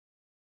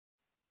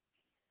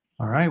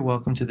All right,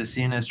 welcome to the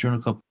CNS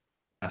Journal Club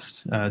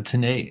podcast.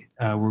 Today,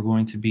 we're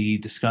going to be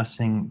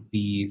discussing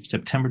the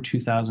September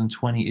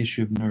 2020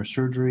 issue of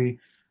Neurosurgery.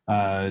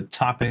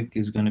 Topic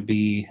is going to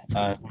be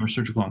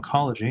neurosurgical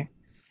oncology,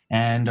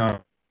 and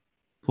our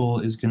article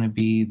is going to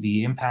be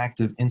the impact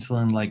of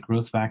insulin-like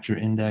growth factor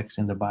index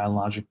and the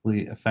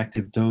biologically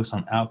effective dose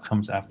on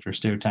outcomes after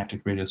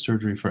stereotactic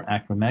radiosurgery for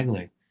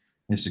acromegaly.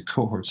 This is a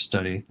cohort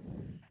study.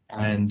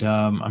 And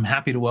I'm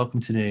happy to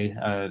welcome today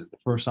the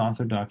first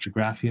author, Dr.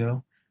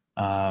 Graffio,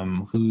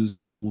 who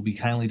will be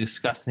kindly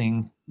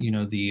discussing,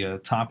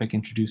 the topic,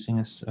 introducing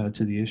us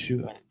to the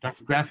issue.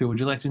 Dr. Graffio, would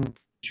you like to introduce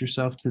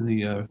yourself to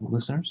the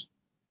listeners?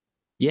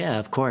 Yeah,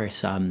 of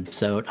course.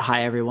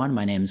 Hi everyone.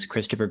 My name is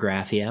Christopher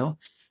Graffio.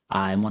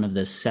 I'm one of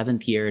the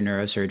seventh year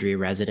neurosurgery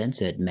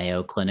residents at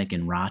Mayo Clinic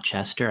in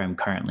Rochester. I'm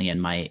currently in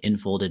my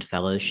enfolded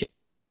fellowship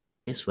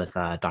with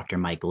Dr.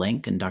 Mike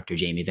Link and Dr.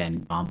 Jamie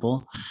Van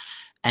Gompel.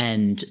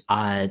 And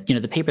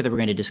the paper that we're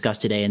going to discuss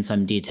today in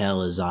some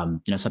detail is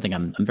something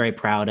I'm very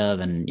proud of.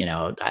 And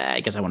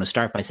I guess I want to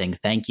start by saying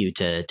thank you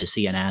to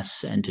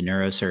CNS and to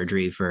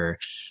neurosurgery for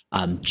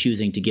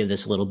choosing to give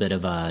this a little bit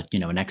of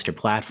an extra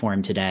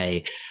platform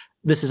today.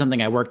 This is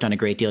something I worked on a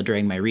great deal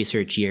during my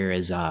research year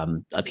as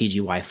a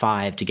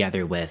PGY5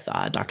 together with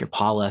Dr.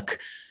 Pollock.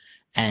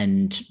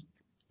 And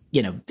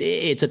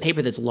it's a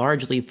paper that's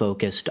largely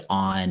focused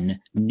on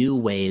new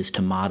ways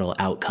to model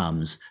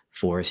outcomes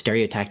for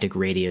stereotactic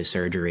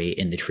radiosurgery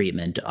in the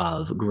treatment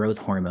of growth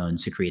hormone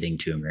secreting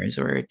tumors,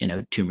 or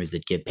tumors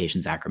that give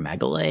patients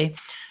acromegaly.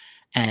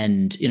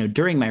 And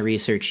during my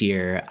research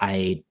year,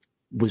 I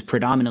was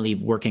predominantly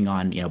working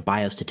on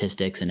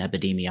biostatistics and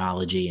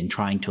epidemiology and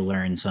trying to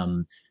learn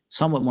some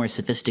somewhat more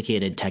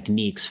sophisticated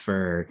techniques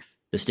for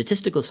the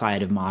statistical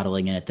side of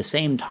modeling. And at the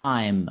same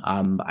time,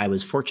 I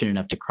was fortunate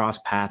enough to cross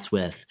paths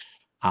with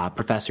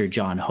Professor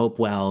John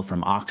Hopewell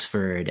from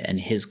Oxford and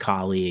his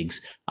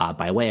colleagues,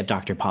 by way of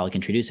Dr. Pollock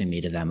introducing me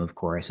to them, of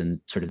course, and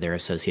sort of their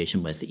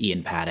association with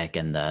Ian Paddock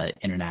and the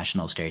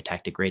International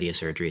Stereotactic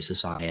Radiosurgery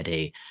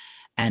Society.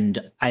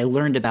 And I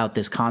learned about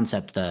this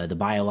concept, the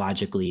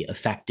biologically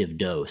effective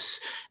dose.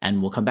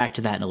 And we'll come back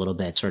to that in a little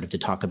bit, sort of to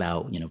talk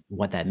about,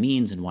 what that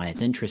means and why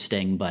it's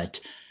interesting. But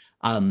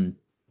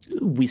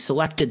we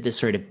selected this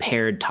sort of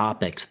paired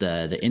topics,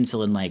 the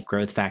insulin-like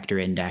growth factor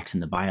index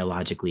and the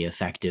biologically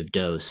effective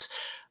dose,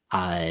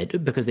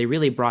 because they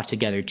really brought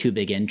together two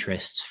big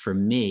interests for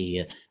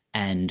me.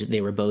 And they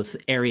were both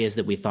areas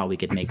that we thought we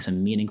could make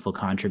some meaningful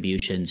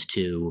contributions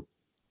to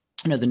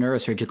the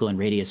neurosurgical and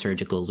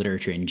radiosurgical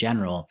literature in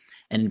general,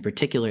 and in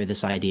particular,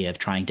 this idea of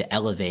trying to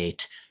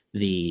elevate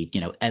the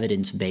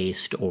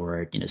evidence-based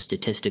or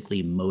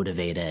statistically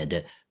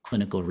motivated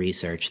clinical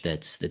research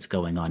that's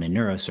going on in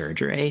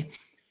neurosurgery.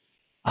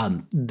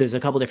 There's a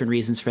couple different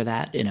reasons for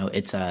that.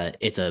 It's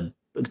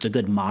a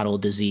good model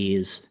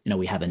disease.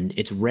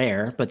 It's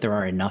rare, but there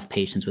are enough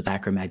patients with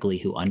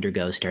acromegaly who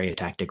undergo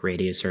stereotactic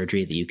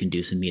radiosurgery that you can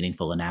do some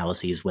meaningful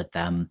analyses with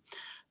them.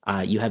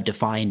 You have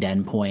defined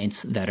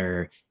endpoints that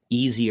are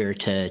easier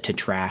to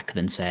track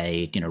than,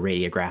 say,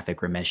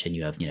 radiographic remission.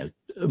 You have,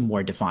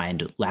 more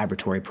defined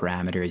laboratory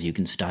parameters you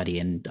can study,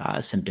 and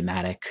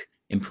symptomatic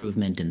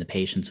improvement in the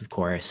patients, of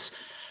course.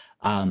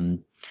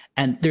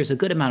 And there's a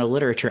good amount of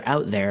literature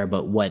out there,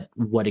 but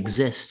what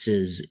exists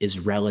is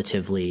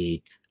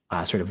relatively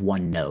sort of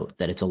one note,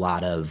 that it's a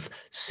lot of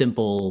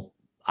simple,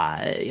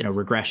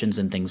 regressions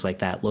and things like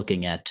that,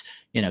 looking at,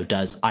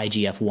 does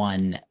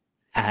IGF-1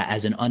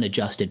 as an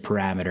unadjusted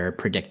parameter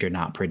predict or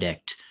not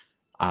predict,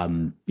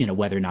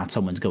 whether or not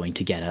someone's going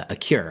to get a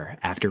cure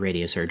after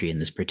radiosurgery in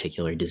this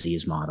particular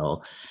disease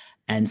model.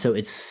 And so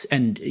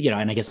and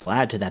I guess I'll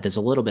add to that, there's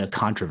a little bit of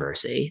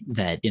controversy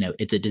that,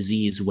 it's a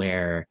disease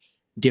where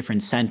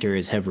different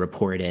centers have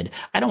reported,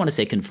 I don't want to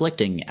say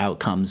conflicting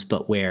outcomes,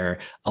 but where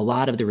a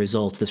lot of the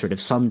results, the sort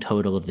of sum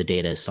total of the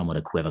data is somewhat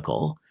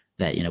equivocal.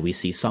 That, we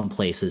see some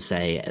places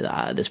say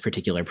this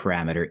particular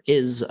parameter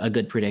is a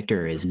good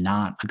predictor, is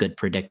not a good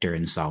predictor,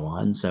 and so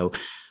on. So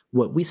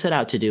what we set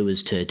out to do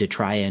is to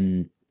try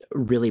and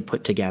really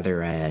put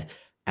together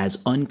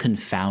as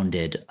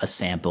unconfounded a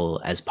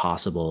sample as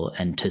possible,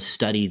 and to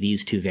study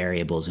these two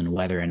variables and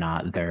whether or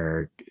not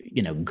they're,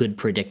 good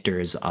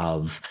predictors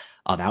of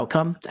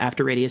outcome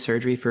after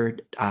radiosurgery for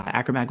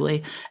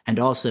acromegaly, and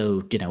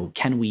also,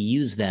 can we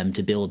use them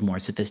to build more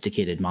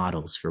sophisticated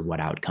models for what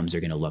outcomes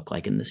are going to look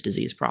like in this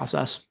disease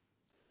process.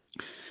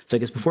 So I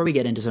guess before we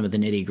get into some of the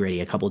nitty gritty,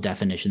 a couple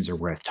definitions are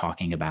worth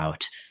talking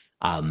about.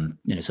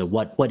 So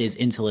what is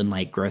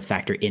insulin-like growth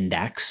factor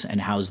index,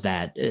 and how's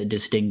that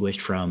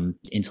distinguished from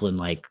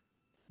insulin-like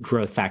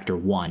growth factor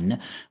 1,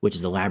 which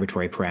is the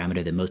laboratory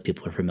parameter that most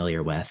people are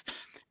familiar with.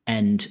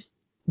 And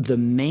the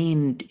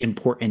main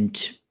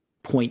important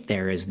point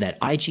there is that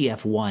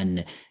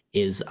IGF-1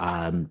 is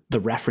the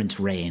reference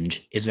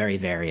range is very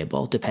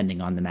variable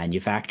depending on the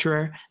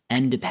manufacturer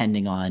and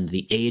depending on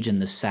the age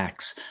and the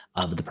sex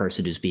of the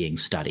person who's being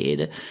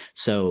studied.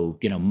 So,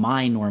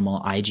 my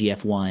normal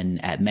IGF-1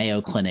 at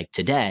Mayo Clinic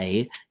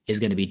today is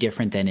going to be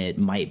different than it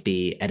might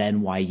be at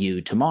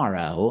NYU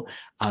tomorrow.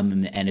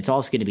 And it's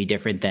also going to be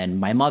different than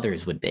my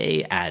mother's would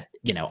be at,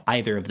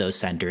 either of those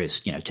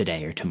centers,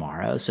 today or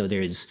tomorrow. So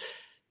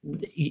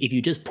if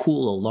you just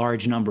pool a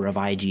large number of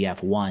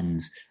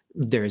IGF-1s,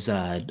 there's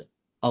a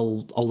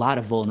lot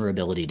of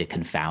vulnerability to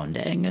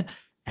confounding.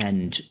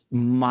 And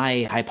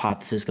my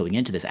hypothesis going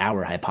into this,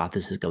 our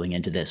hypothesis going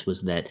into this,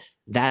 was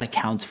that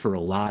accounts for a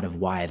lot of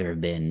why there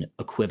have been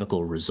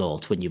equivocal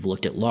results when you've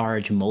looked at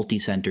large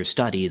multi-center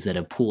studies that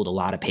have pooled a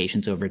lot of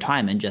patients over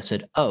time and just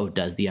said, oh,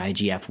 does the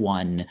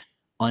IGF-1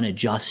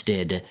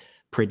 unadjusted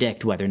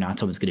predict whether or not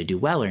someone's going to do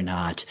well or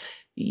not?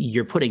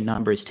 You're putting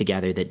numbers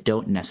together that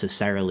don't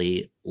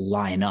necessarily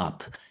line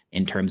up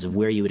in terms of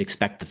where you would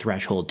expect the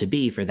threshold to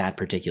be for that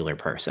particular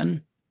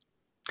person.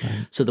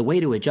 Okay. So the way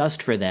to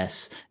adjust for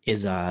this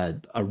is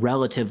a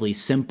relatively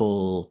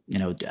simple,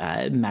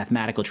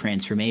 mathematical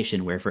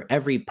transformation where for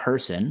every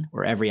person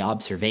or every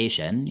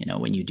observation,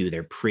 when you do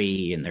their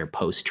pre and their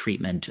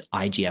post-treatment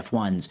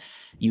IGF-1s,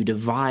 you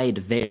divide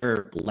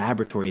their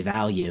laboratory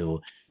value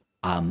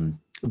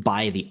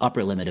by the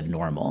upper limit of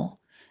normal.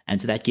 And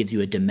so that gives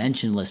you a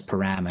dimensionless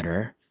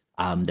parameter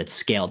that's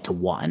scaled to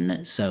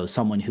 1. So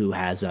someone who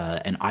has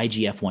an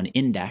IGF-1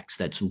 index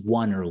that's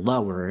 1 or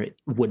lower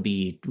would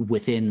be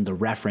within the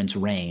reference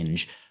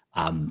range,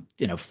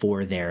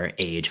 for their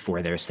age,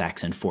 for their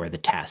sex, and for the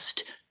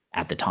test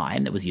at the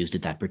time that was used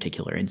at that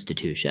particular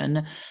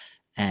institution.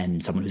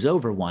 And someone who's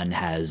over 1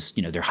 has,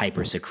 they're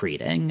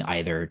hypersecreting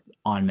either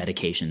on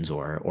medications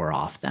or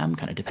off them,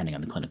 kind of depending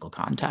on the clinical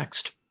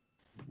context.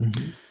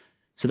 Mm-hmm.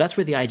 So that's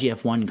where the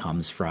IGF-1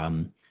 comes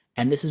from.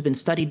 And this has been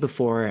studied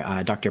before.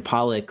 Dr.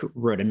 Pollack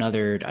wrote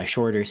another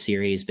shorter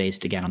series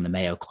based again on the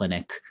Mayo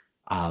Clinic,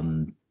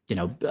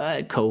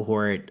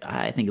 cohort.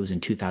 I think it was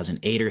in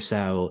 2008 or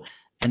so.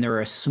 And there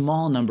are a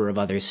small number of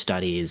other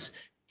studies.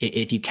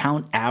 If you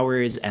count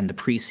ours and the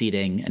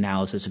preceding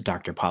analysis of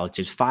Dr. Pollack's,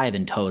 there's 5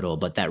 in total,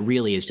 but that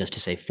really is just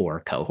to say 4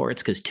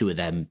 cohorts because 2 of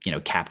them,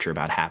 capture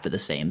about half of the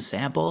same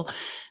sample.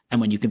 And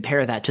when you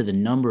compare that to the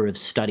number of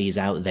studies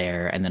out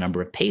there and the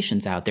number of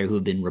patients out there who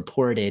have been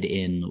reported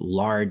in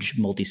large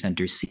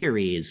multi-center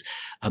series,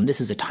 this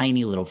is a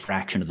tiny little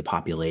fraction of the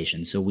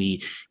population. So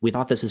we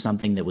thought this is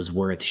something that was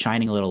worth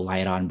shining a little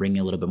light on,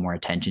 bringing a little bit more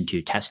attention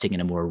to, testing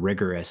in a more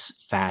rigorous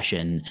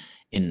fashion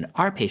in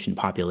our patient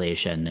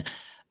population.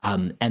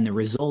 And the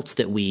results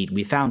that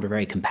we found were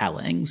very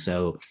compelling.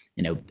 So,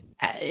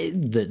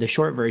 the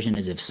short version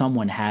is if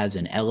someone has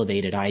an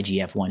elevated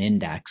IGF-1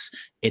 index,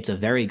 it's a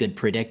very good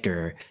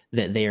predictor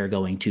that they are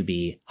going to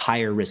be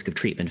higher risk of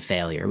treatment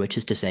failure, which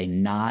is to say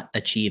not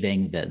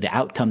achieving the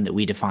outcome that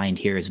we defined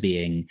here as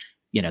being,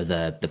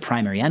 the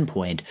primary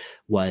endpoint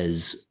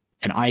was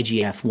an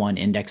IGF-1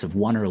 index of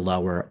 1 or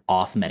lower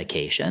off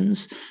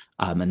medications.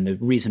 And the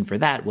reason for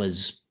that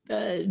was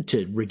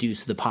to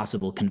reduce the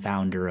possible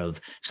confounder of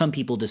some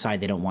people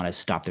decide they don't want to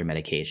stop their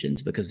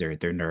medications because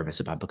they're nervous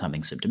about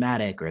becoming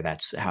symptomatic, or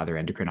that's how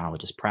their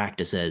endocrinologist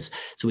practices.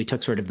 So we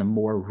took sort of the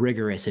more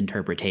rigorous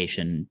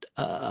interpretation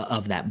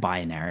of that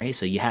binary.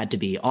 So you had to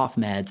be off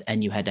meds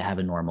and you had to have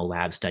a normal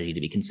lab study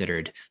to be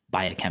considered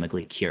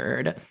biochemically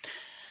cured.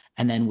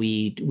 And then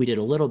we did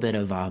a little bit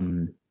of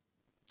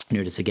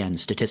just again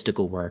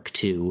statistical work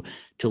to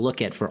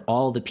look at for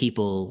all the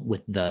people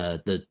with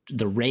the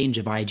range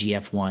of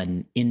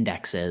IGF-1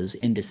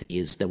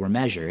 indices that were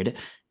measured,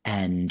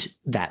 and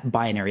that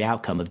binary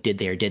outcome of did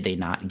they or did they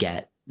not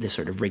get this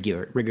sort of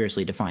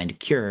rigorously defined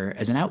cure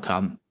as an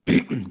outcome.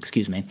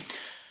 Excuse me.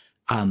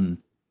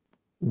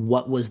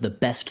 What was the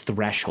best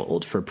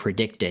threshold for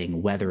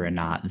predicting whether or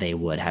not they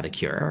would have a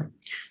cure?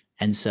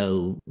 And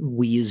so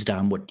we used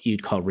what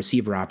you'd call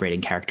receiver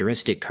operating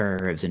characteristic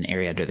curves and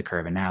area under the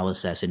curve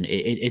analysis. And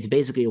it's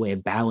basically a way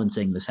of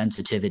balancing the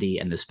sensitivity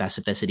and the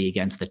specificity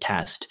against the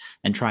test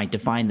and trying to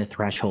find the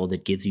threshold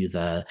that gives you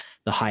the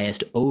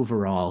highest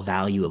overall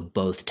value of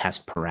both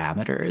test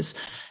parameters.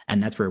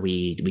 And that's where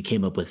we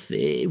came up with,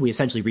 we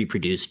essentially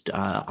reproduced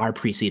our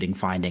preceding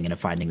finding and a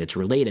finding that's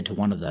related to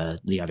one of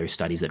the other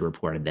studies that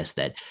reported this,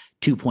 that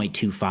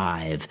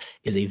 2.25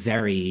 is a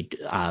very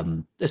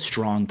a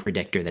strong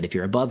predictor that if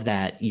you're above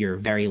that, you're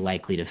very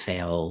likely to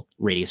fail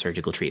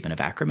radiosurgical treatment of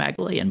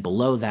acromegaly. And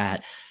below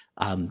that,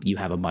 you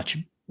have a much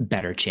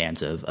better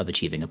chance of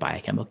achieving a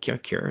biochemical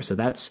cure. So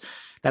that's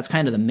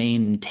kind of the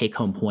main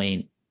take-home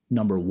point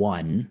number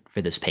 1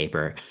 for this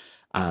paper.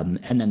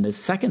 And then the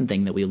second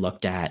thing that we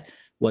looked at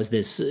was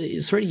this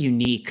sort of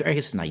unique, I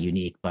guess it's not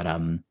unique, but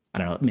I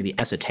don't know, maybe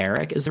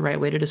esoteric is the right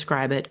way to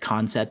describe it,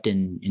 concept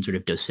in sort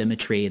of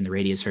dosimetry in the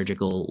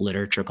radiosurgical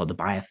literature called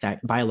the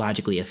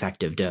biologically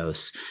effective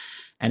dose.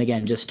 And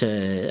again, just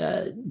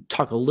to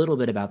talk a little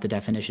bit about the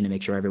definition to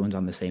make sure everyone's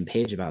on the same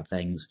page about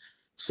things.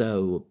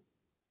 So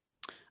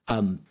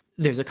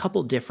there's a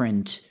couple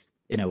different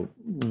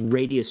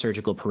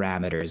radiosurgical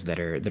parameters that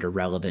are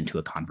relevant to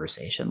a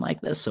conversation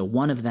like this. So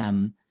one of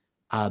them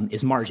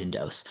is margin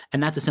dose,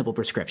 and that's a simple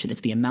prescription.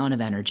 It's the amount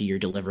of energy you're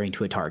delivering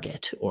to a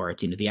target, or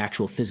it's the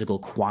actual physical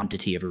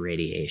quantity of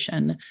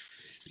irradiation,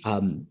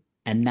 and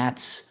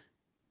that's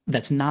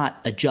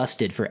not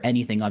adjusted for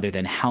anything other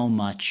than how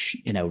much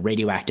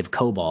radioactive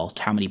cobalt,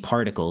 how many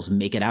particles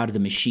make it out of the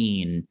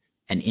machine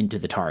and into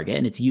the target.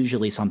 And it's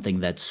usually something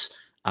that's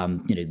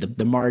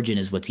the margin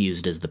is what's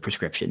used as the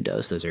prescription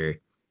dose. Those are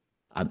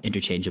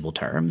interchangeable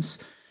terms.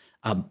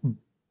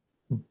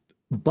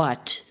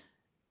 But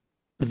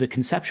the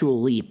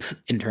conceptual leap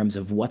in terms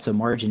of what's a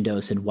margin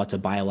dose and what's a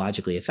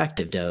biologically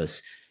effective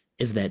dose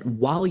is that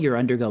while you're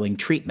undergoing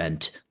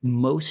treatment,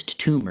 most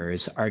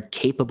tumors are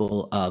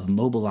capable of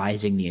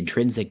mobilizing the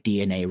intrinsic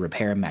DNA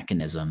repair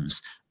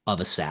mechanisms of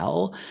a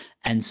cell.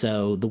 And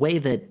so the way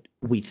that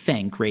we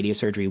think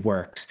radiosurgery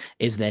works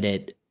is that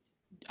it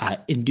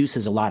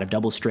induces a lot of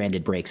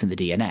double-stranded breaks in the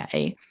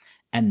DNA,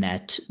 and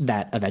that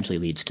eventually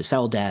leads to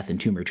cell death and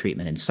tumor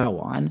treatment and so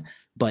on.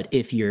 But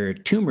if your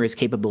tumor is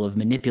capable of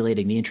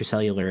manipulating the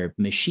intracellular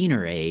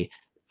machinery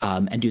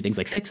and do things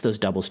like fix those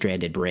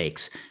double-stranded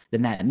breaks,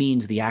 then that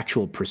means the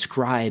actual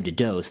prescribed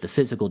dose, the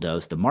physical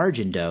dose, the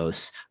margin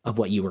dose of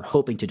what you were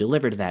hoping to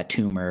deliver to that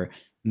tumor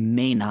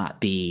may not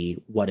be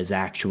what is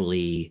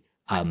actually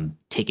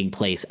taking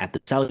place at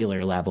the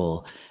cellular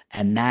level.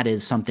 And that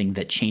is something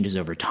that changes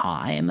over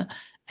time.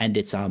 And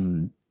it's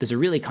there's a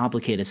really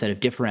complicated set of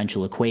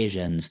differential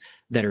equations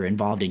that are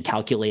involved in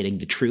calculating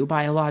the true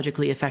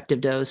biologically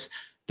effective dose.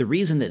 The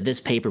reason that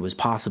this paper was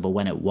possible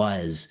when it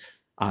was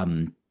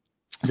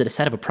is that a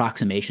set of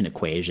approximation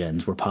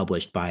equations were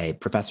published by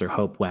Professor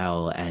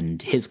Hopewell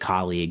and his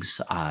colleagues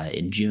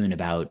in June,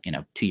 about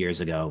 2 years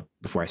ago,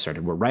 before I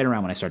started, right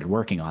around when I started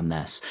working on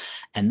this.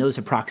 And those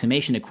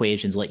approximation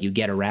equations let you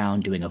get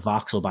around doing a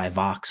voxel by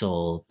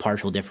voxel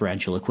partial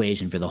differential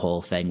equation for the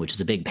whole thing, which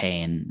is a big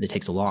pain. It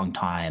takes a long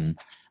time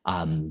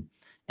and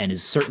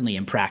is certainly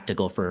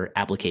impractical for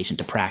application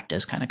to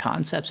practice kind of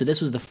concepts. So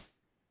this was the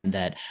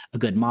that a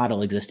good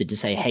model existed to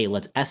say, hey,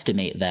 let's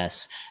estimate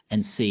this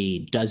and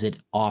see, does it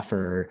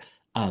offer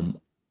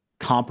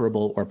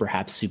comparable or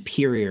perhaps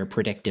superior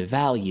predictive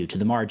value to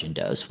the margin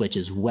dose, which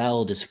is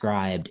well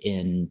described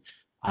in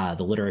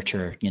the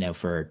literature,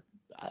 for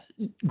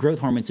growth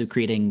hormone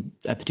secreting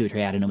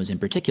pituitary adenomas in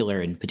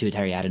particular, and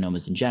pituitary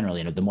adenomas in general.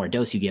 The more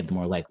dose you give, the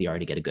more likely you are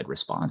to get a good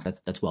response.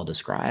 That's well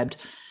described.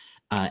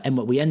 And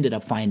what we ended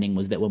up finding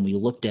was that when we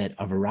looked at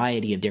a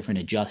variety of different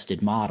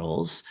adjusted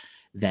models,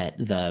 that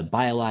the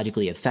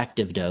biologically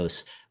effective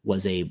dose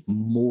was a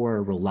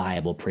more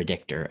reliable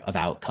predictor of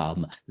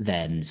outcome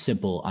than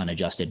simple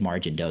unadjusted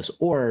margin dose,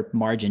 or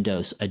margin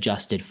dose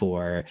adjusted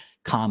for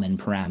common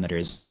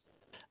parameters,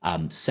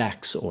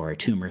 sex or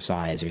tumor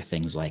size or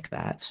things like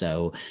that.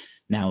 So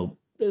now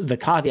the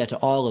caveat to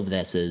all of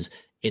this is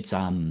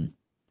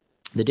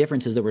the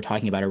differences that we're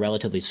talking about are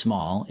relatively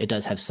small. It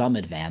does have some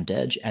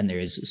advantage, and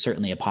there is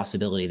certainly a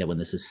possibility that when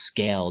this is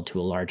scaled to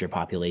a larger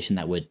population,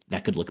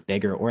 that could look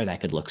bigger or that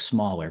could look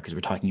smaller, because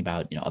we're talking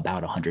about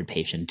about 100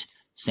 patient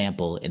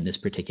sample in this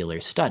particular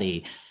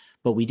study.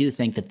 But we do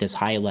think that this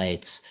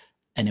highlights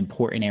an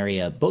important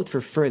area both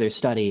for further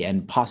study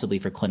and possibly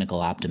for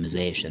clinical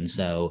optimization.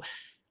 So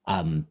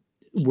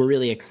we're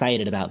really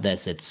excited about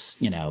this. It's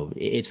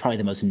it's probably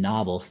the most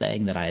novel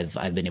thing that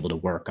I've been able to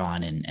work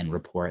on and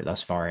report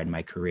thus far in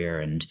my career.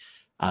 And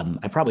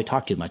I probably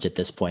talked too much at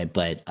this point,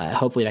 but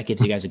hopefully that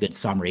gives you guys a good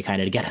summary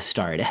kind of to get us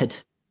started.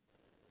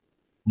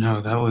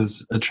 No, that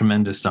was a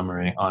tremendous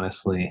summary,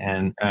 honestly,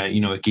 and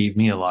it gave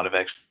me a lot of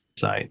extra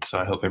insight. So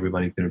I hope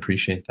everybody could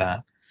appreciate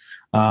that.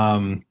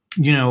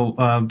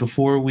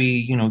 Before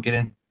we get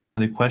into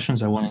the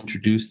questions, I want to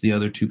introduce the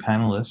other two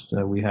panelists.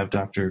 We have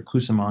Dr.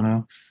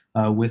 Cusimano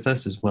with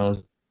us, as well as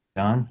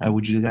John.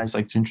 Would you guys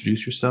like to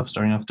introduce yourself,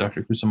 starting off with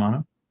Dr.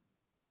 Cusimano?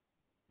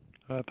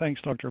 Thanks,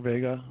 Dr.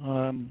 Vega.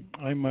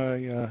 I'm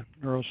a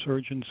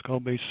neurosurgeon,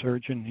 skull-based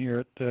surgeon here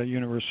at the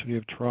University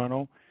of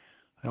Toronto.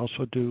 I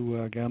also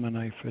do Gamma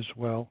Knife as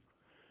well.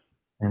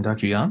 And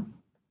Dr. Yan?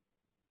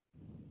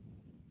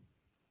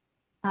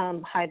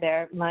 Hi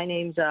there. My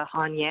name's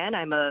Han Yan.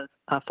 I'm a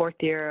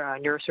fourth-year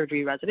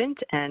neurosurgery resident,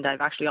 and I've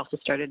actually also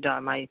started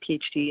my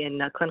PhD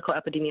in clinical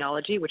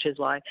epidemiology, which is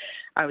why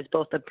I was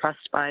both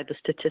impressed by the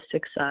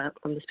statistics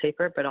from this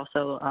paper, but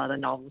also the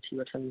novelty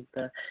of some of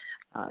the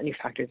new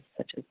factors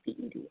such as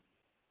BED.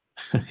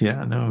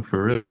 Yeah, no,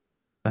 for real.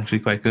 Actually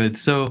quite good.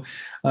 So,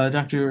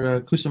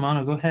 Dr.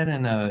 Cusimano, go ahead,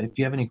 and if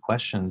you have any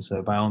questions,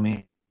 by all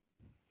means,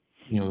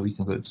 we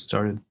can get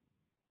started.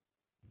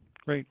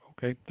 Great.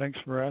 Okay. Thanks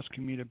for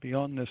asking me to be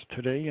on this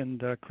today.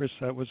 And Chris,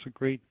 that was a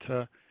great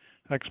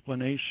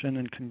explanation,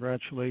 and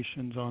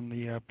congratulations on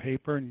the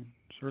paper, and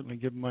certainly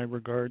give my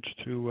regards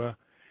to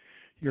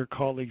your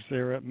colleagues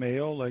there at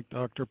Mayo, like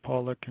Dr.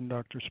 Pollock and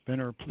Dr.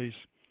 Spinner, please.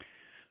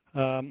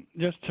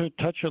 Just to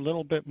touch a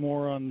little bit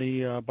more on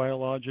the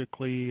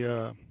biologically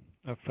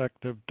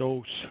effective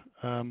dose,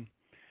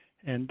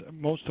 and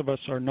most of us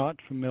are not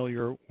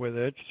familiar with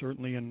it,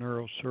 certainly in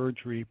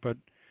neurosurgery, but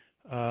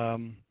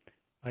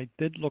I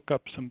did look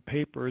up some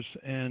papers,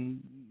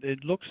 and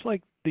it looks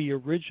like the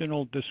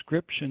original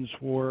descriptions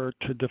were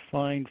to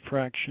define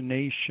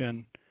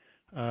fractionation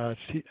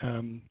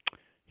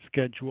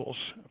schedules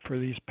for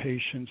these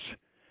patients.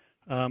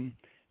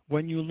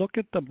 When you look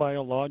at the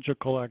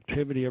biological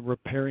activity of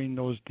repairing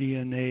those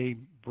DNA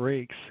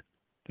breaks,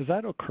 does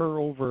that occur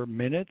over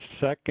minutes,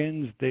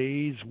 seconds,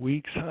 days,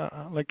 weeks?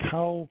 Like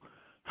how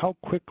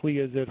quickly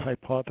is it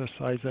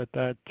hypothesized that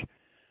that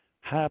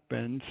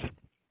happens?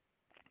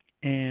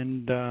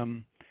 And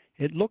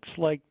it looks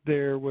like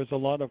there was a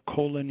lot of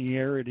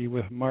collinearity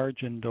with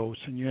margin dose,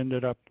 and you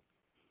ended up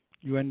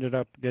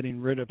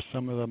getting rid of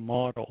some of the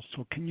models.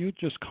 So can you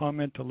just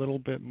comment a little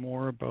bit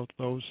more about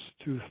those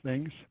two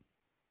things?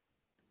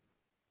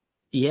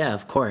 Yeah,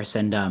 of course.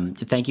 And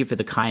thank you for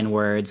the kind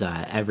words,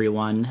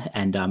 everyone.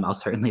 And I'll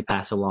certainly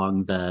pass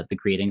along the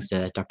greetings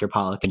to Dr.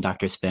 Pollock and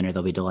Dr. Spinner.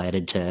 They'll be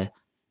delighted to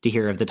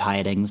hear of the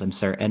tidings, I'm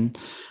certain.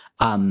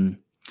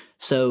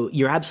 So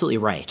you're absolutely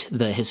right.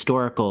 The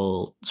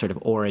historical sort of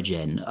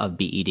origin of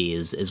BED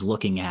is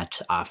looking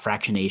at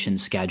fractionation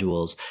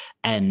schedules.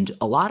 And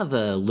a lot of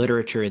the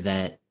literature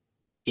that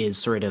is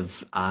sort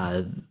of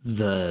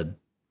the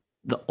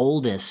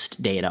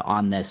oldest data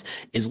on this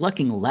is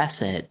looking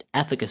less at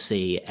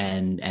efficacy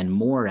and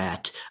more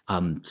at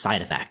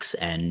side effects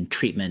and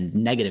treatment,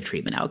 negative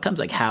treatment outcomes,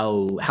 like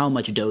how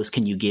much dose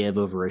can you give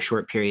over a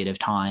short period of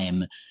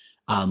time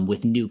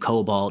with new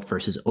cobalt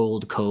versus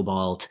old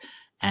cobalt.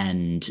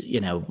 And,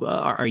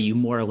 are you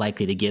more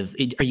likely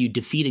to are you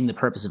defeating the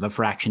purpose of a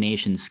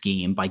fractionation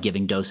scheme by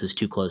giving doses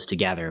too close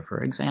together,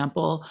 for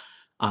example?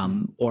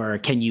 Or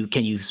can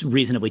you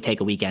reasonably take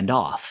a weekend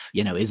off?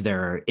 Is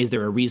there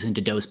a reason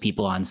to dose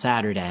people on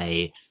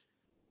Saturday,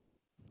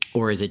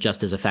 or is it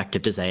just as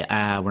effective to say,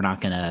 we're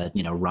not going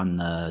to run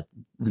the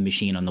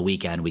machine on the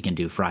weekend? We can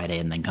do Friday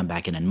and then come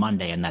back in on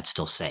Monday, and that's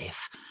still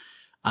safe.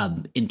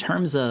 In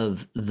terms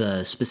of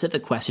the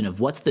specific question of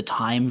what's the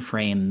time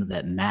frame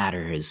that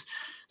matters,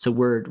 so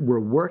we're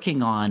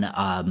working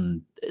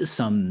on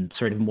some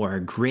sort of more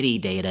gritty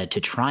data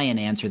to try and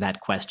answer that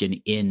question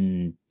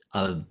in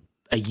a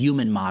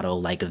human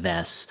model like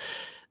this.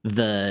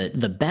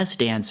 The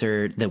best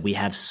answer that we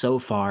have so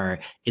far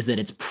is that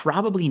it's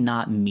probably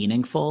not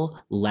meaningful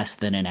less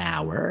than an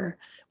hour.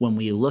 When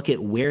we look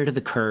at where do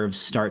the curves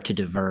start to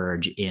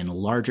diverge in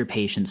larger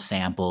patient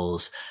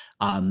samples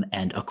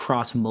and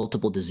across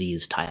multiple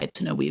disease types.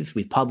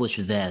 We've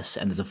published this,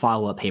 and there's a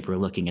follow-up paper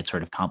looking at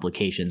sort of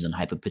complications and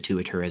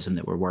hypopituitarism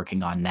that we're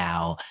working on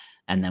now.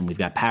 And then we've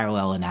got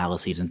parallel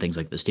analyses and things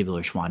like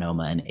vestibular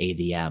schwannoma and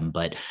AVM.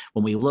 But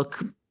when we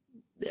look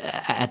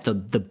at the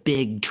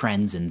big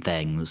trends in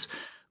things,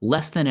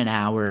 less than an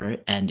hour,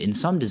 and in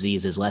some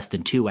diseases, less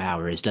than 2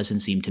 hours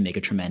doesn't seem to make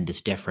a tremendous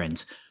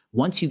difference.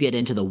 Once you get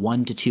into the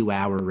 1 to 2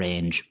 hour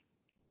range,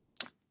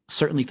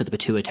 certainly for the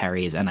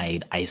pituitaries, and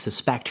I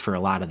suspect for a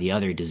lot of the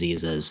other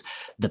diseases,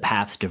 the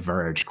paths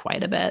diverge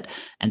quite a bit.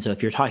 And so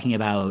if you're talking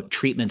about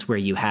treatments where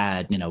you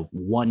had,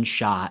 one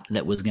shot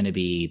that was going to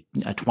be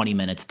 20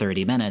 minutes,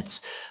 30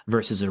 minutes,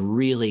 versus a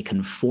really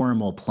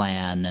conformal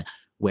plan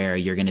where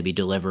you're going to be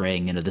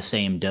delivering, the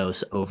same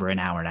dose over an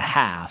hour and a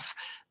half,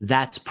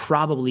 that's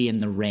probably in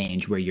the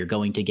range where you're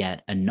going to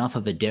get enough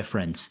of a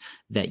difference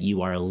that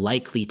you are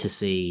likely to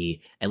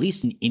see at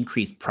least an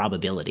increased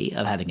probability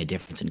of having a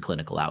difference in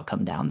clinical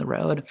outcome down the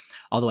road.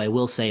 Although I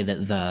will say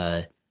that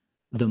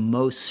the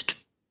most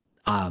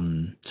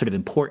sort of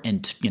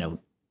important,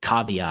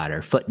 caveat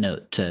or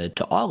footnote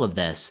to all of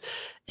this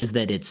is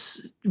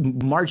that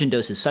margin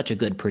dose is such a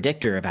good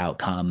predictor of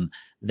outcome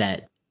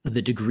that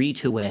the degree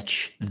to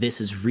which this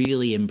is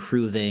really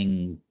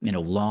improving,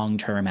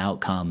 long-term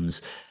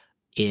outcomes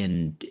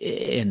in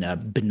a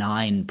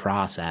benign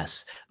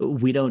process,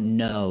 we don't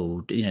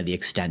know, the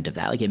extent of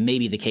that. Like, it may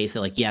be the case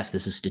that, yes,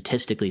 this is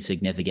statistically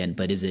significant,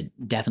 but is it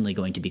definitely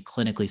going to be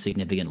clinically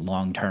significant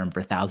long-term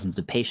for thousands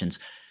of patients?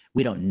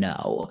 We don't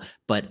know.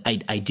 But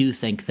I do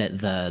think that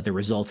the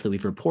results that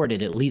we've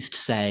reported at least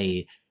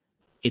say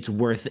it's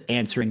worth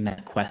answering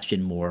that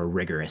question more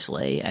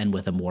rigorously and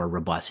with a more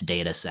robust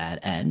data set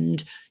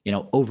and,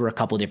 over a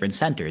couple different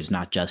centers,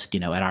 not just,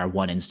 at our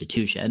one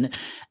institution.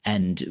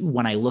 And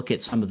when I look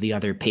at some of the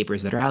other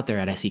papers that are out there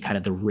and I see kind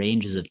of the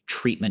ranges of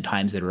treatment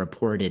times that are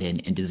reported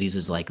in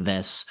diseases like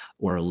this,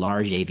 or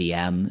large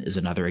AVM is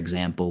another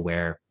example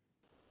where,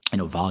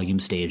 volume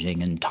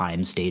staging and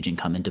time staging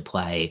come into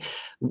play,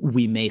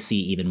 we may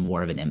see even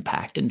more of an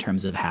impact in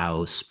terms of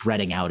how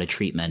spreading out a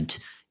treatment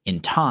in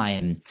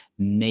time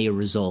may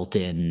result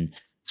in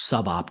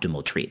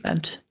suboptimal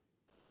treatment.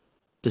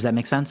 Does that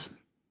make sense?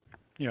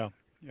 Yeah.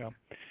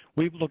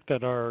 We've looked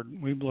at our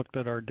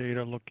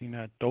data looking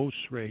at dose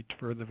rates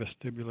for the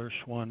vestibular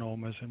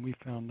schwannomas, and we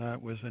found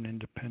that was an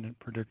independent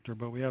predictor,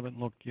 but we haven't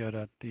looked yet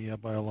at the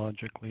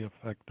biologically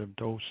effective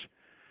dose.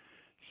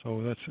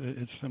 So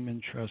it's some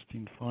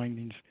interesting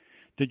findings.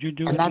 Did you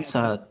do? And that's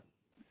sorry,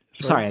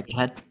 go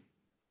ahead.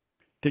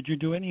 Did you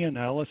do any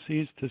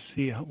analyses to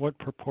see what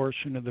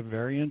proportion of the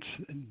variance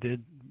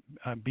did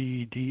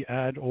BED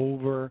add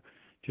over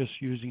just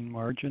using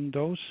margin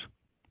dose?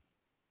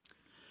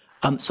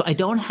 So I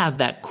don't have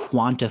that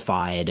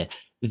quantified.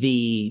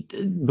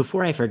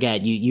 Before I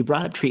forget, you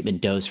brought up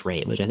treatment dose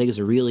rate, which I think is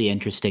a really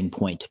interesting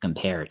point to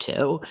compare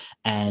to.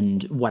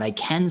 And what I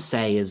can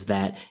say is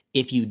that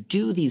if you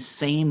do these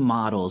same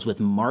models with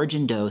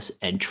margin dose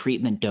and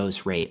treatment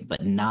dose rate,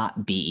 but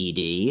not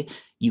BED,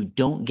 you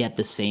don't get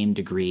the same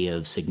degree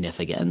of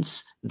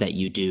significance that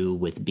you do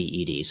with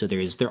BED. So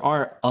there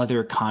are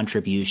other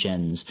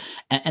contributions,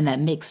 and that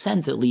makes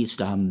sense. At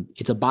least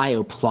it's a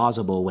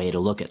bioplausible way to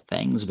look at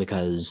things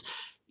because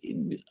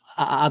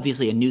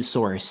obviously a new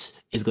source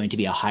is going to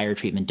be a higher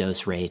treatment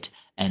dose rate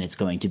and it's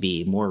going to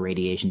be more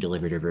radiation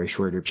delivered over a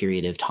shorter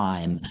period of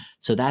time.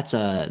 So that's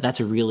a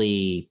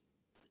really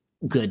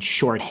good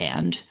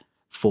shorthand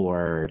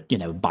for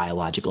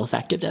biological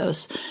effective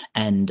dose.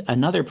 And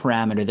another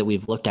parameter that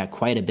we've looked at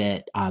quite a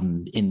bit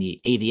in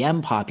the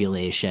AVM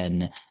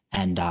population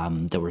and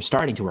that we're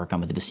starting to work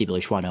on with the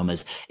vestibular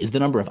schwannomas is the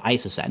number of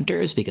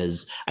isocenters,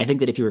 because I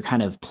think that if you were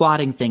kind of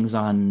plotting things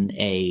on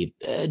a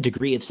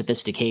degree of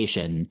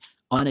sophistication,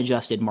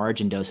 unadjusted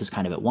margin dose is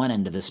kind of at one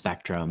end of the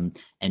spectrum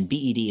and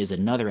BED is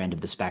another end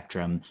of the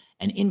spectrum.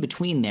 And in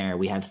between there,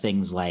 we have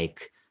things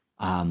like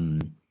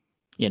treatment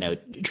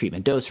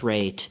dose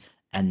rate,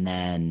 and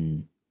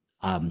then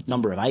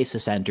number of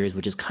isocenters,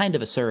 which is kind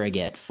of a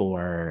surrogate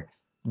for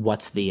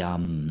what's the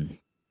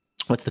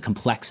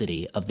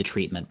complexity of the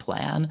treatment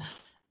plan.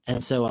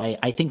 And so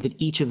I think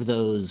that each of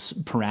those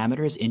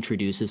parameters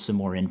introduces some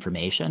more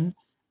information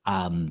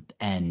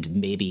and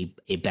maybe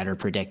a better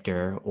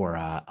predictor or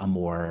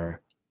a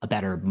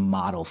better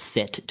model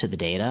fit to the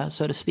data,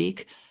 so to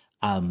speak.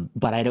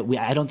 But I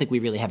don't think we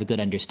really have a good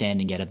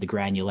understanding yet of the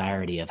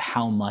granularity of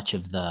how much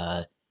of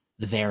the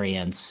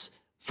variance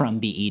from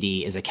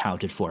BED is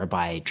accounted for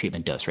by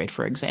treatment dose rate,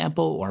 for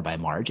example, or by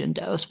margin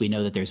dose. We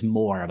know that there's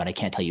more, but I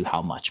can't tell you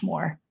how much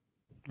more.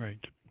 Right.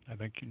 I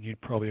think you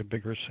need probably a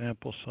bigger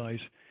sample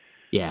size.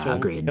 Yeah, so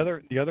agreed.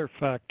 The other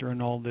factor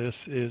in all this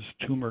is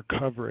tumor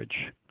coverage.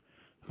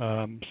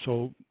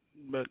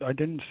 But I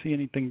didn't see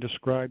anything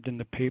described in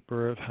the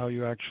paper of how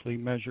you actually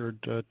measured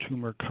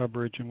tumor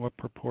coverage and what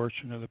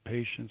proportion of the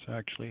patients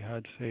actually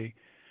had, say,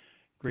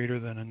 greater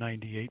than a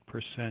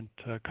 98%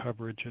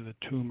 coverage of the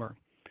tumor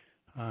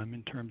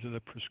in terms of the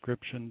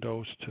prescription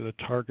dose to the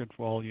target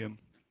volume.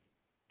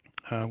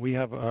 We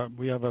have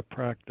a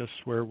practice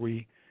where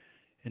we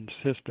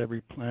insist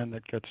every plan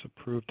that gets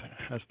approved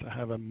has to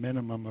have a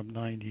minimum of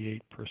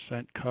 98%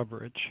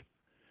 coverage.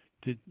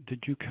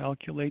 Did you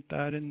calculate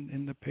that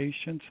in the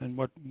patients, and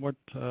what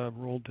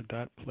role did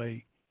that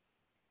play?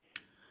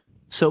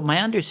 So my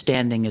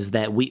understanding is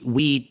that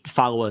we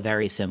follow a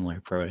very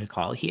similar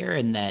protocol here,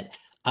 in that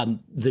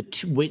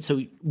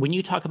so when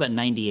you talk about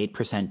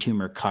 98%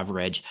 tumor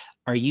coverage,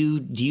 do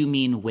you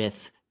mean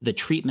with the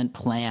treatment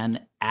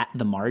plan at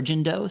the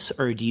margin dose,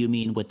 or do you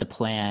mean with the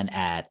plan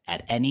at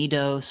any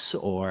dose,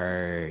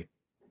 or?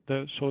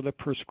 So the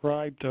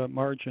prescribed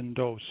margin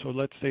dose. So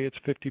let's say it's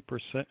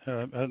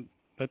 50%.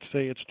 Let's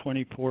say it's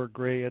 24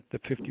 gray at the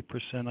 50%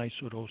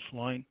 isodose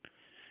line,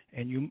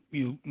 and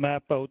you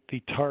map out the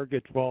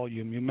target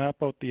volume. You map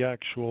out the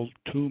actual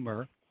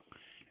tumor,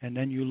 and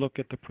then you look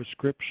at the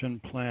prescription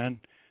plan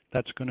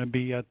that's going to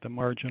be at the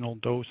marginal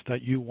dose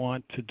that you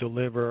want to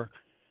deliver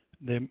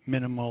the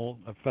minimal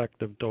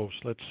effective dose.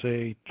 Let's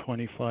say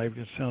 25.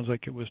 It sounds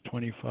like it was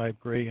 25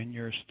 gray in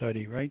your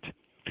study, right?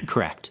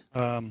 Correct.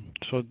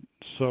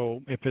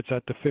 So if it's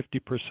at the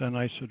 50%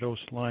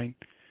 isodose line,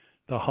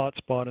 the hot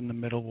spot in the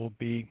middle will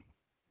be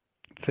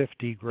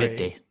 50 gray.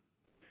 50.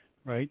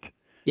 Right?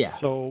 Yeah.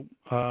 So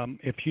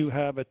if you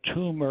have a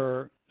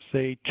tumor,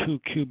 say 2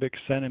 cubic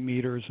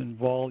centimeters in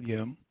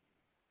volume,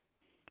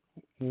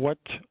 what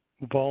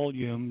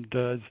volume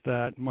does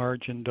that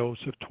margin dose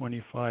of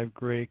 25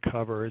 gray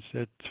cover? Is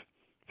it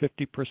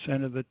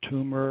 50% of the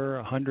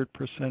tumor,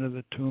 100% of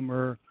the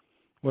tumor?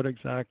 What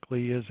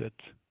exactly is it?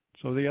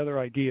 So the other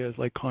idea is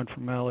like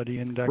conformality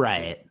indexes,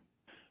 right,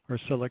 or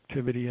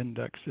selectivity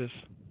indexes.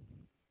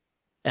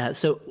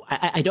 So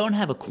I don't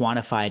have a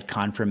quantified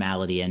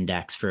conformality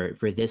index for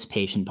this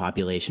patient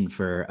population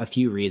for a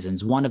few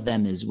reasons. One of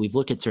them is we've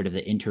looked at sort of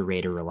the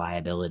inter-rater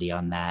reliability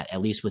on that,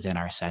 at least within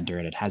our center,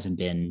 and it hasn't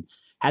been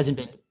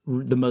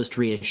the most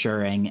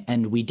reassuring.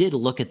 And we did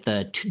look at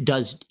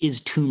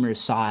is tumor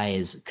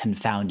size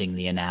confounding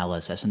the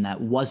analysis, and that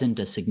wasn't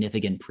a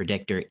significant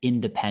predictor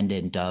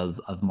independent of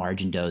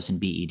margin dose and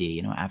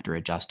BED, after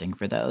adjusting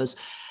for those.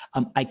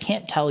 I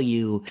can't tell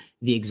you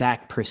the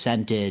exact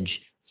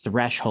percentage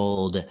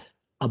threshold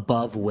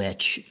above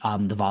which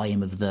the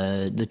volume of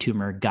the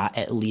tumor got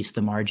at least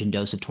the margin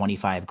dose of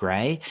 25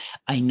 gray.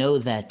 I know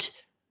that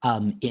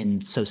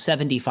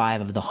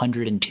 75 of the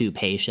 102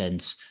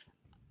 patients,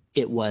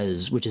 it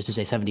was, which is to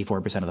say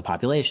 74% of the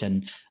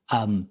population,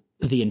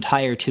 the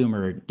entire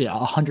tumor,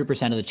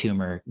 100% of the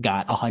tumor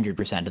got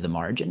 100% of the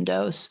margin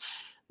dose.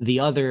 The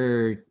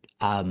other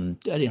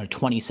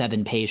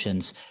 27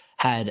 patients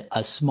had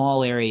a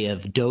small area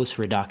of dose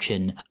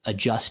reduction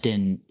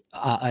adjacent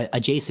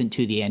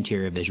to the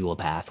anterior visual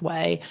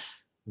pathway.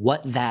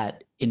 What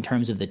that in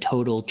terms of the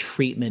total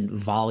treatment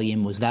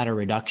volume, was that a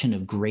reduction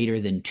of greater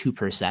than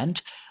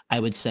 2%? I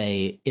would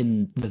say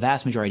in the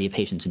vast majority of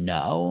patients,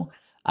 no.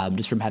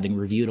 Just from having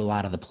reviewed a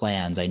lot of the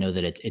plans, I know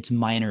that it's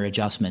minor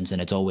adjustments, and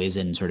it's always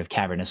in sort of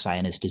cavernous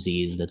sinus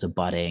disease that's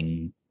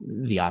abutting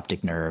the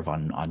optic nerve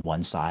on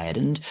one side.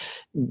 And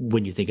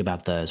when you think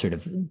about the sort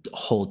of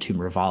whole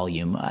tumor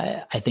volume,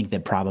 I think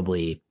that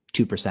probably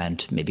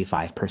 2%, maybe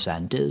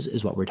 5%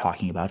 is what we're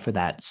talking about for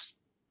that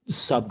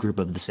subgroup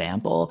of the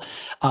sample.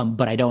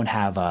 But I don't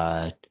have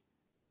a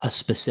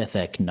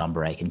specific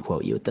number I can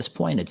quote you at this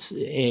point.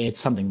 It's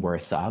something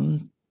worth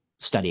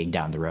studying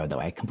down the road, though.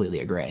 I completely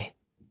agree.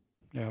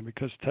 Yeah,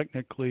 because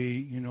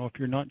technically, if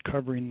you're not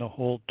covering the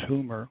whole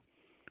tumor,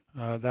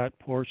 that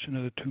portion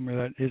of the tumor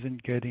that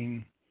isn't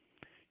getting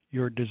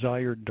your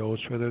desired dose,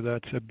 whether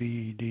that's a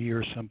BED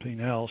or something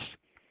else,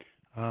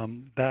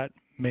 that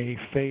may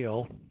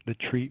fail the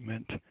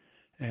treatment.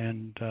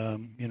 And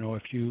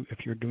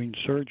if you're doing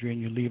surgery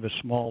and you leave a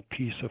small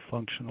piece of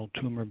functional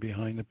tumor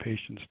behind, the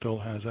patient still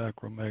has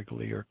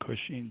acromegaly or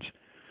Cushing's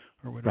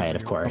or whatever. Right,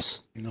 of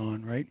course.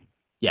 On, right?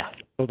 Yeah.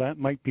 So that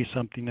might be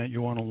something that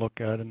you want to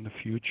look at in the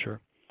future.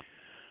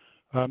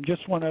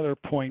 Just one other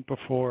point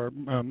before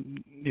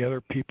the other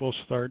people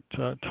start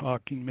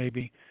talking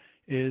maybe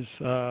is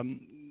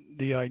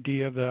the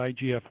idea of the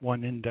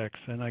IGF-1 index,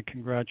 and I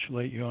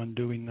congratulate you on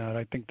doing that.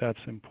 I think that's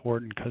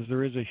important because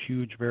there is a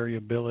huge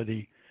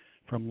variability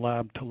from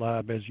lab to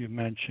lab, as you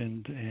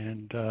mentioned,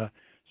 and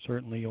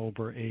certainly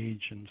over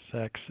age and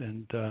sex,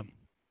 and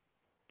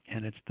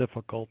it's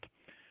difficult.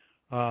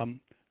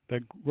 The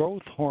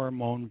growth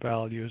hormone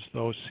values,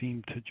 though,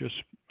 seem to just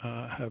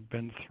have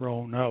been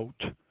thrown out.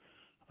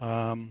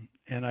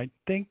 And I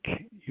think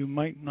you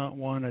might not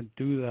want to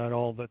do that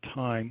all the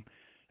time,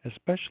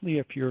 especially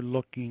if you're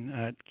looking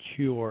at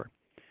cure.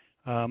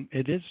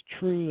 It is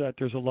true that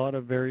there's a lot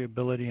of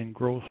variability in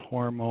growth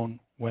hormone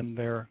when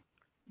they're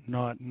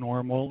not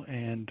normal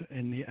and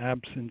in the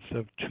absence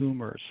of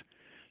tumors.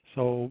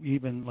 So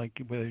even like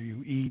whether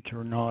you eat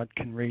or not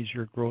can raise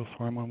your growth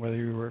hormone, whether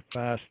you were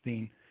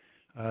fasting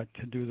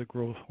to do the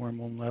growth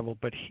hormone level.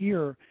 But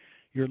here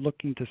you're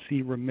looking to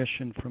see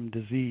remission from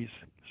disease.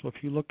 So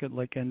if you look at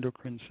like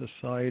Endocrine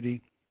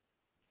Society,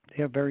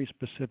 they have very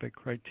specific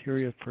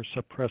criteria for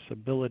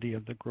suppressibility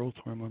of the growth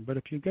hormone. But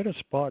if you get a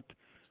spot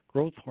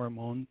growth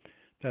hormone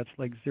that's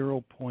like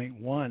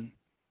 0.1,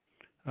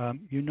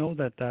 you know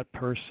that that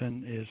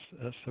person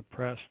is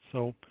suppressed.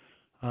 So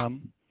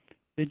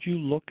did you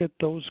look at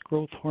those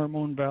growth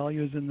hormone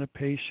values in the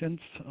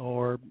patients?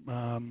 Or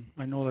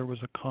I know there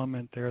was a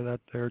comment there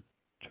that they're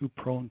too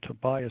prone to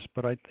bias,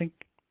 but I think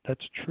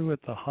that's true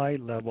at the high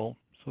level.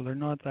 So they're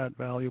not that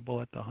valuable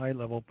at the high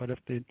level. But if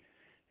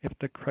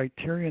the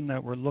criterion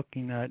that we're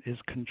looking at is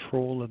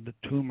control of the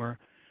tumor,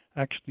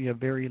 actually a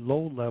very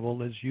low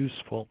level is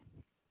useful.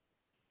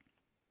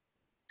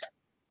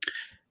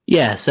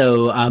 Yeah,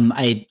 so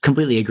I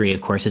completely agree.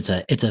 Of course, it's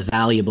a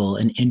valuable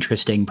and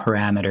interesting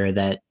parameter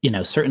that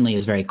certainly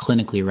is very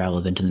clinically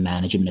relevant in the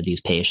management of these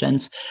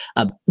patients.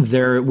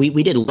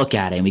 We did look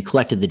at it and we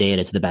collected the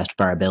data to the best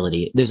of our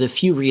ability. There's a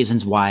few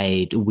reasons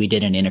why we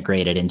didn't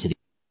integrate it into the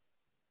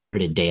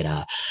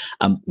data.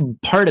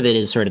 Part of it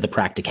is sort of the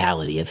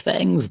practicality of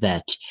things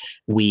that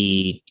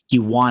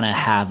you want to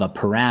have a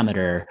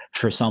parameter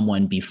for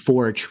someone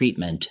before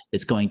treatment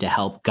that's going to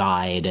help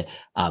guide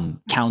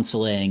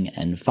counseling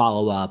and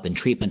follow-up and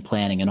treatment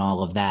planning and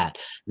all of that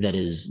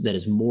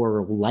is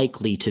more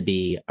likely to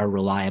be a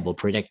reliable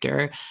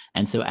predictor.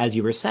 And so as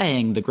you were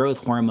saying, the growth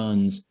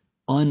hormones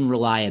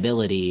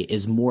unreliability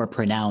is more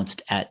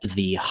pronounced at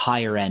the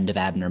higher end of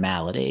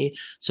abnormality.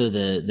 So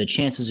the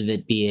chances of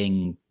it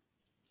being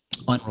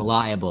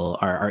unreliable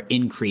are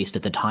increased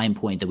at the time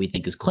point that we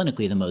think is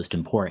clinically the most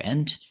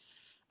important.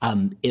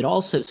 It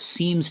also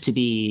seems to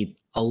be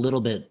a little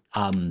bit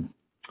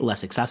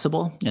less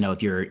accessible.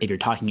 If you're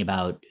talking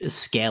about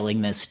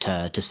scaling this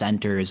to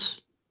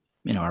centers,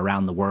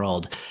 around the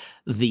world,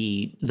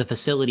 the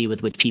facility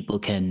with which people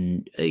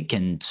can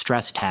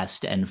stress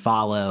test and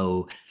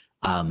follow,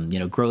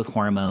 growth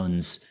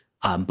hormones,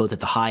 both at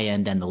the high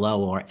end and the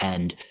lower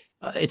end,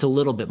 it's a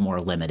little bit more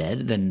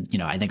limited than,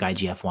 I think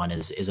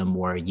IGF-1 is a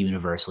more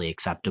universally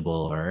acceptable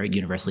or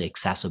universally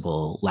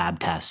accessible lab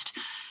test.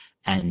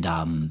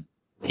 And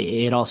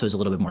it also is a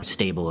little bit more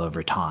stable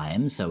over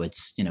time. So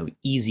it's,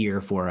 easier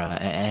for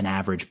an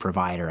average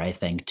provider, I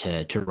think,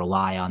 to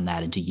rely on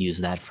that and to use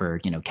that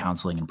for,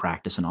 counseling and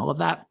practice and all of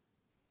that.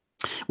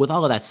 With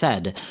all of that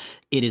said,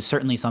 it is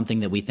certainly something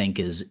that we think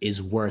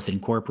is worth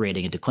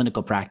incorporating into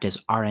clinical practice.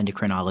 Our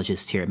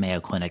endocrinologists here at Mayo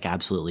Clinic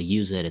absolutely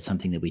use it. It's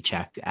something that we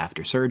check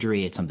after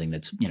surgery. It's something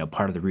that's,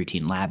 part of the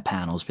routine lab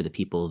panels for the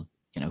people,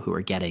 who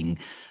are getting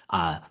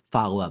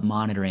follow-up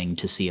monitoring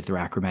to see if their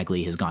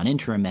acromegaly has gone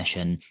into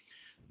remission.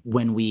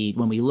 When we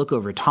look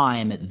over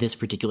time at this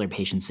particular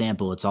patient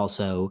sample, it's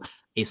also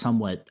a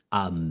somewhat,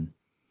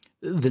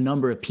 the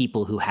number of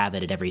people who have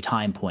it at every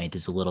time point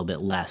is a little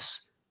bit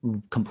less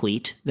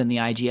complete than the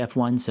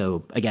IGF-1.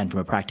 So again,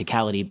 from a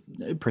practicality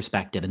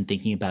perspective and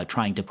thinking about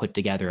trying to put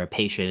together a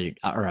patient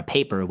or a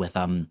paper with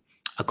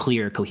a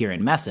clear,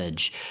 coherent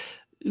message,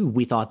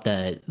 we thought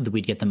that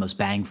we'd get the most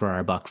bang for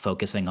our buck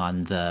focusing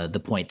on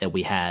the point that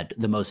we had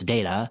the most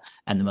data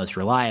and the most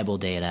reliable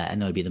data,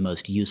 and that would be the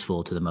most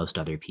useful to the most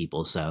other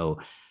people. So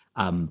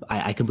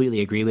I completely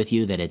agree with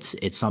you that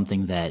it's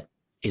something that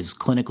is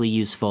clinically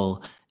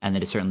useful and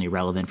that is certainly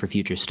relevant for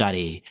future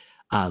study.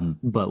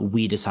 But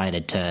we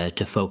decided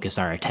to focus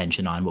our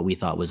attention on what we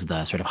thought was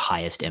the sort of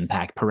highest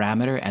impact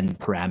parameter and the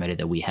parameter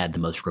that we had the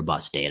most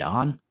robust data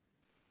on.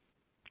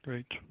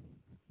 Great.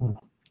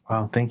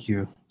 Wow, thank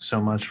you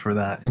so much for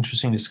that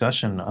interesting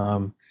discussion.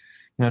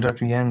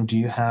 Dr. Yen, do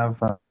you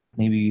have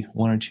maybe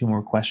one or two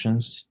more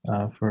questions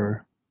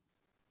for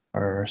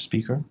our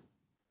speaker?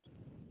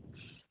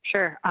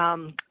 Sure.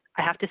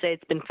 I have to say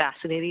it's been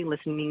fascinating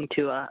listening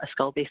to a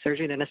skull-based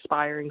surgeon, an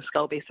aspiring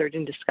skull-based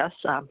surgeon, discuss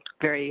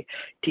very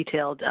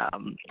detailed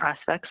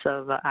aspects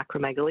of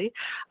acromegaly.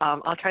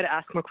 I'll try to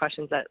ask more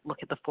questions that look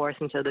at the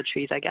forest instead of the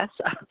trees, I guess.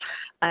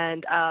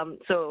 And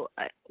so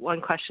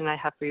one question I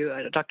have for you,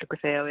 Dr.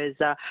 Grafeo, is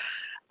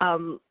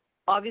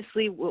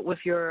obviously with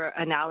your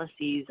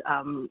analyses,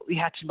 we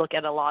had to look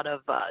at a lot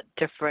of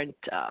different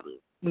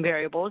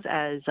variables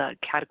as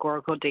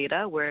categorical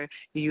data, where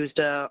you used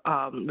a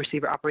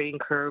receiver operating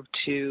curve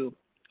to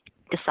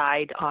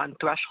decide on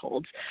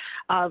thresholds.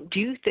 Do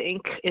you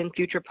think in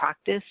future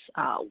practice,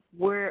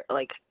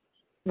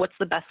 what's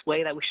the best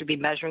way that we should be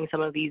measuring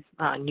some of these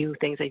new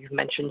things that you've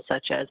mentioned,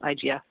 such as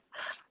IGF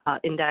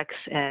index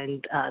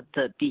and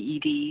the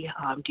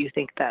BED? Do you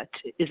think that,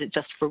 is it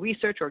just for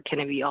research, or can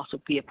it also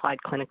be applied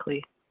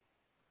clinically?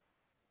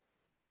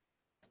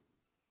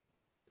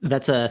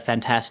 That's a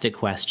fantastic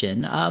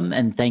question,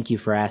 and thank you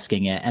for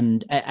asking it.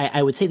 And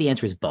I would say the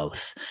answer is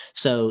both.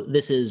 So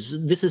this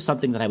is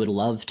something that I would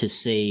love to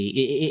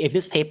see. If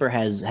this paper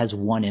has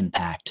one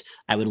impact,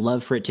 I would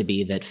love for it to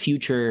be that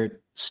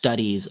future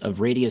studies of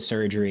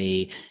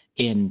radiosurgery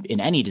in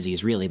any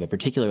disease, really, but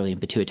particularly in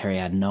pituitary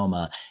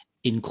adenoma,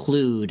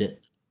 include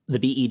the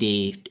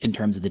BED in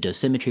terms of the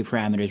dosimetry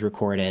parameters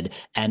recorded,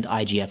 and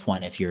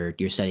IGF-1 if you're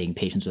studying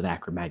patients with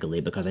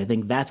acromegaly, because I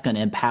think that's going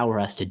to empower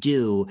us to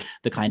do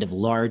the kind of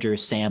larger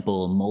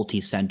sample,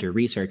 multi-center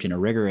research in a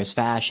rigorous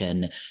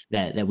fashion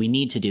that we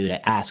need to do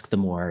to ask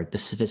the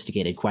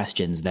sophisticated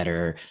questions that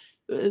are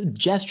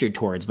gestured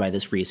towards by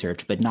this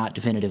research, but not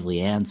definitively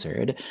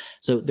answered.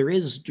 So there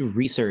is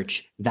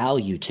research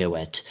value to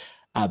it.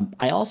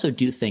 I also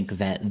do think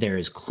that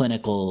there's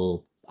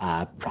clinical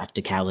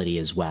practicality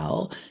as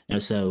well.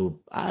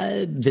 So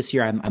this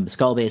year I'm a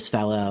skull-based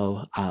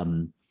fellow.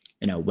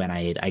 When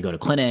I go to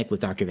clinic with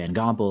Dr. Van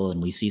Gompel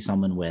and we see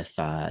someone with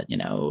a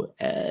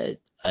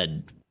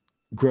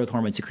growth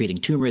hormone secreting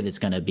tumor that's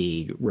going to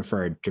be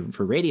referred to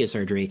for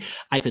radiosurgery,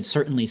 I could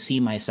certainly see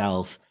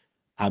myself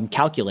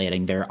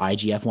calculating their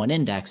IGF-1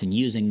 index and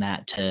using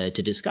that to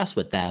discuss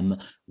with them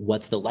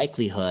what's the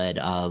likelihood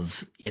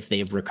of, if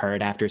they've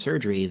recurred after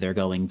surgery, they're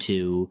going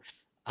to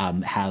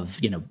have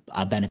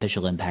a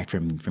beneficial impact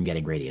from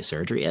getting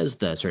radiosurgery as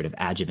the sort of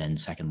adjuvant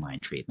second line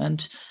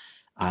treatment.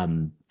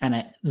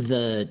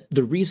 The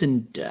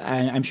reason,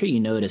 I'm sure you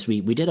noticed,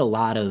 we did a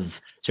lot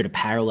of sort of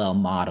parallel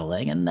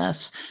modeling in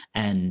this,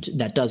 and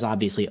that does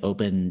obviously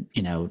open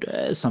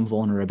some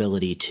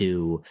vulnerability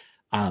to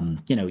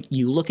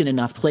you look in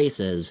enough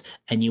places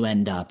and you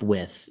end up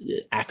with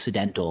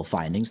accidental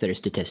findings that are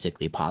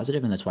statistically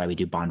positive. And that's why we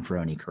do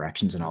Bonferroni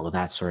corrections and all of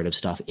that sort of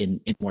stuff in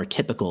more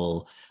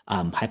typical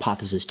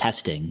hypothesis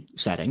testing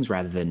settings,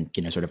 rather than,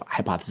 sort of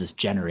hypothesis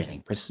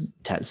generating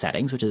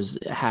settings, which is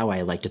how I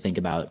like to think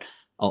about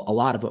a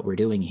lot of what we're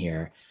doing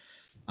here.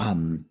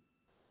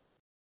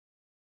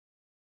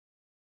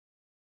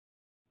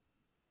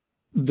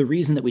 The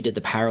reason that we did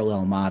the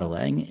parallel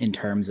modeling in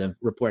terms of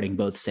reporting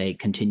both, say,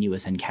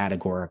 continuous and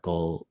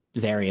categorical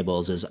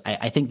variables is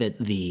I think that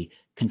the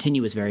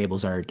continuous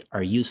variables are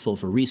useful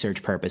for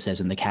research purposes,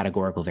 and the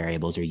categorical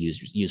variables are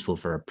useful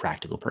for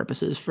practical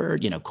purposes, for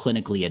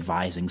clinically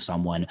advising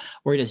someone,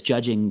 or just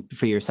judging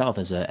for yourself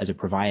as a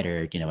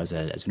provider, as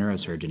a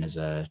neurosurgeon, as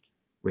a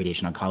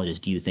radiation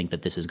oncologist. Do you think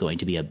that this is going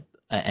to be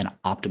an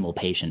optimal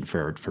patient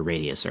for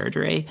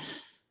radiosurgery?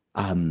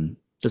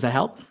 Does that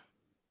help?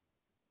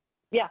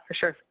 Yeah, for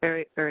sure.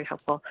 Very, very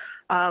helpful.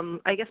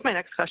 I guess my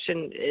next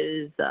question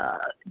is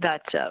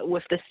that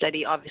with this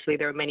study, obviously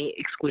there are many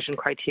exclusion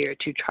criteria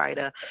to try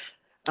to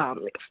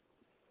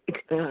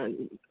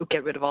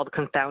get rid of all the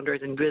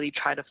confounders and really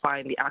try to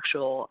find the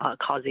actual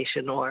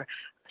causation or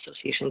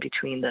association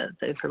between the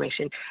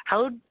information.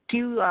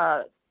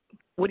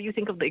 What do you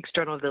think of the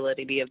external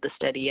validity of the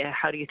study?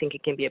 How do you think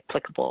it can be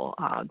applicable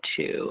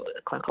to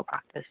clinical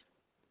practice?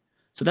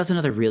 So that's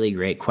another really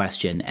great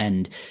question.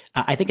 And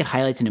I think it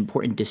highlights an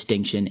important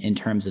distinction in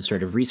terms of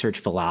sort of research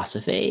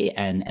philosophy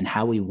and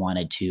how we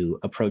wanted to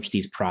approach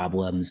these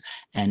problems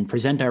and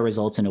present our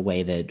results in a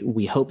way that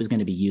we hope is going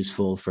to be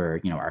useful for,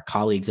 our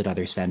colleagues at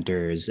other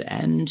centers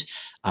and,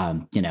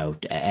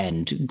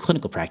 and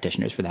clinical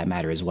practitioners for that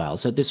matter as well.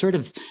 So there's sort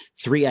of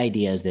three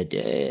ideas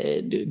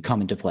that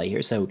come into play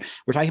here. So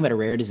we're talking about a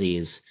rare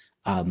disease.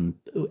 and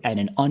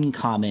an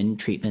uncommon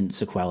treatment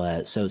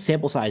sequela. So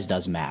sample size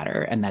does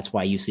matter, and that's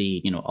why you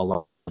see, a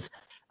lot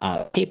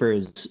of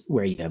papers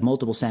where you have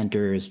multiple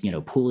centers,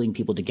 pooling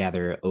people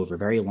together over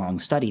very long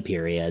study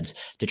periods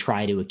to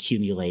try to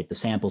accumulate the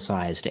sample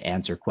size to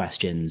answer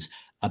questions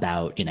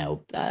about,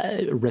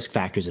 risk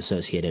factors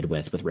associated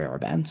with rare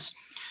events.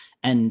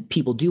 And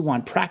people do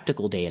want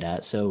practical data.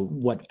 So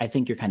what I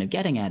think you're kind of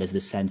getting at is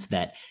the sense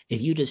that if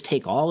you just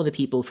take all of the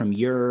people from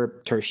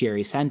your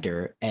tertiary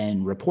center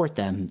and report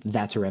them,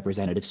 that's a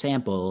representative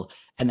sample.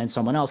 And then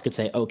someone else could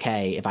say,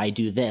 okay, if I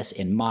do this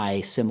in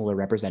my similar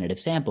representative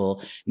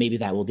sample, maybe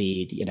that will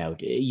be,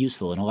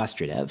 useful and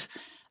illustrative.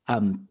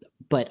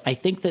 But I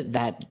think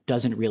that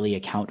doesn't really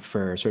account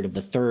for sort of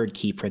the third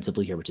key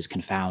principle here, which is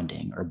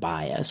confounding or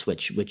bias,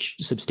 which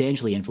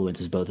substantially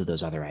influences both of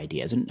those other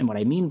ideas. And what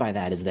I mean by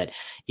that is that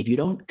if you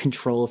don't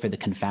control for the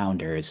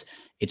confounders,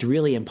 it's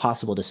really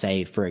impossible to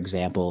say, for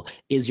example,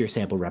 is your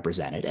sample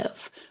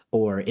representative,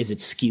 or is it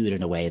skewed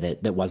in a way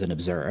that wasn't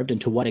observed? And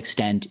to what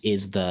extent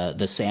is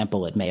the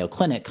sample at Mayo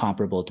Clinic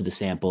comparable to the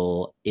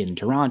sample in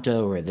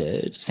Toronto or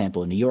the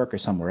sample in New York or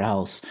somewhere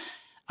else?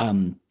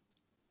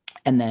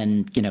 And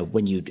then,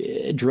 when you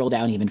drill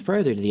down even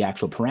further to the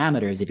actual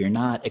parameters, if you're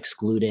not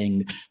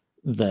excluding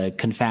the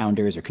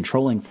confounders or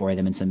controlling for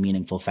them in some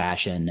meaningful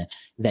fashion,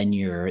 then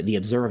the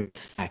observed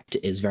effect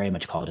is very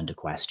much called into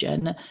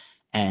question.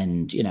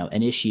 And,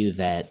 an issue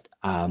that,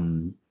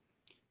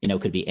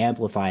 could be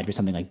amplified for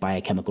something like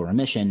biochemical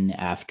remission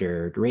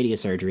after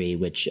radiosurgery,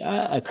 which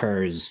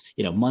occurs,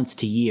 months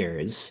to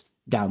years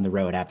down the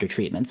road after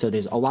treatment. So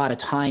there's a lot of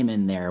time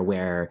in there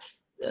where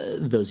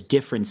those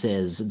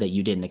differences that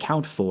you didn't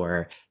account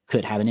for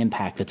could have an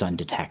impact that's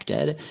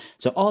undetected.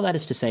 So all that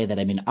is to say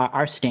that,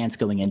 our stance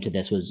going into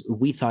this was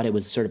we thought it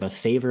was sort of a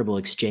favorable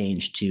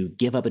exchange to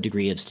give up a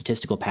degree of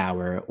statistical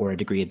power or a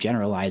degree of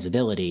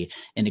generalizability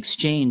in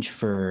exchange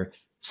for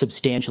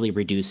substantially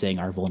reducing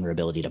our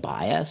vulnerability to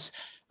bias.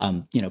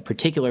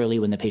 Particularly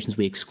when the patients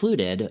we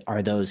excluded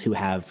are those who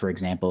have, for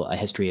example, a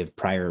history of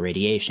prior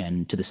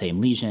radiation to the same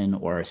lesion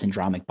or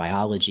syndromic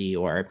biology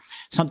or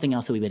something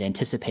else that we would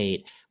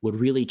anticipate would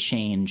really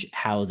change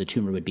how the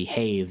tumor would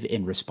behave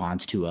in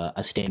response to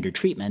a standard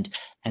treatment,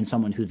 and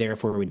someone who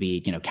therefore would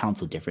be,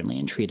 counseled differently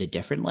and treated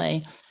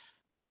differently.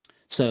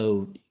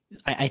 So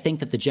I think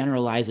that the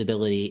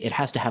generalizability, it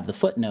has to have the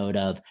footnote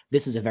of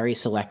this is a very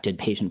selected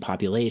patient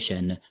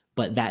population,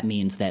 but that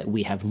means that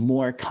we have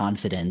more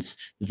confidence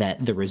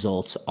that the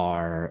results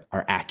are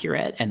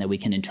accurate and that we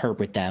can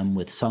interpret them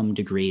with some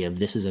degree of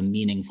this is a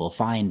meaningful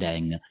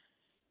finding,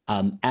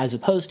 as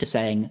opposed to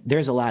saying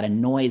there's a lot of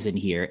noise in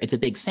here. It's a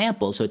big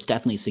sample, so it's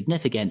definitely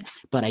significant,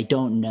 but I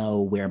don't know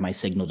where my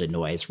signal to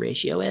noise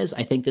ratio is.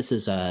 I think this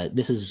is a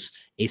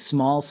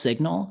small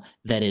signal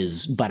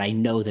but I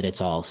know that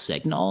it's all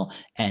signal,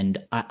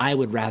 and I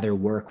would rather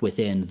work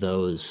within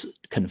those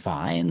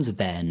confines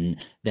than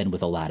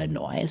with a lot of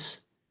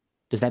noise.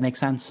 Does that make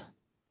sense?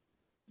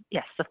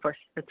 Yes, of course.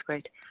 That's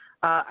great.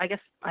 I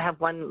guess I have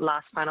one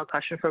last final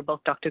question for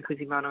both Dr.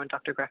 Cusimano and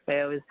Dr.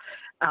 Graffeo.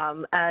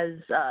 As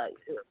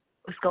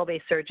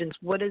skull-based surgeons,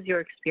 what is your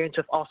experience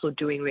with also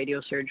doing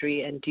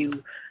radiosurgery, and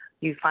do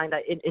you find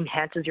that it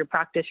enhances your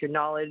practice, your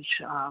knowledge?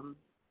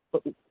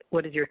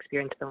 What has your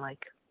experience been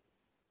like?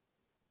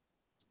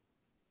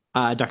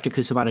 Dr.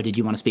 Cusimano, did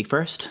you want to speak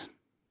first?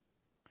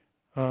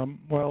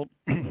 Well,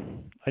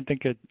 I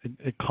think it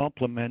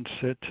complements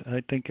it.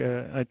 I think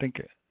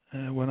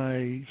when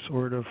I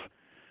sort of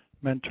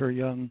mentor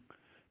young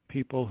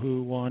people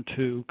who want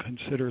to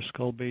consider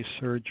skull-based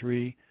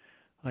surgery,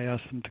 I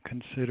ask them to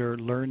consider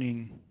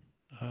learning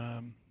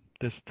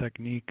this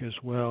technique as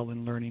well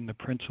and learning the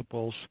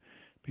principles,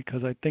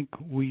 because I think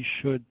we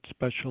should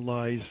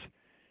specialize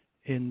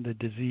in the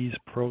disease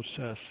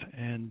process,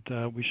 and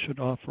we should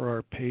offer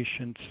our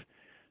patients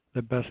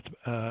the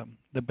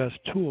best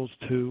tools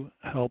to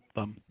help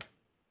them.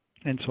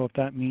 And so if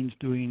that means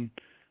doing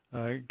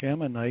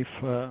Gamma Knife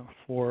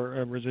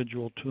for a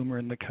residual tumor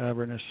in the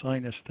cavernous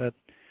sinus that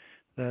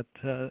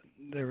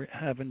they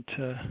haven't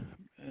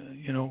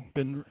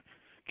been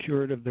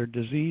cured of their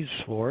disease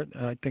for it,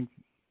 I think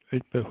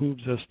it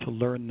behooves us to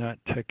learn that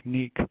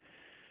technique.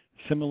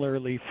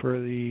 Similarly, for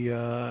the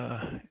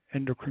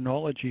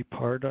endocrinology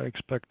part, I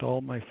expect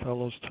all my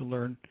fellows to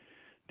learn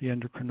the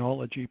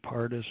endocrinology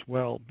part as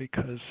well,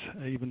 because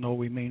even though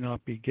we may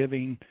not be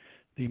giving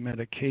the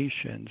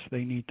medications,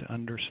 they need to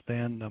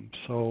understand them.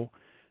 So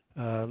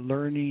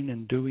learning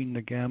and doing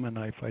the Gamma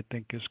Knife, I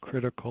think, is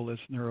critical as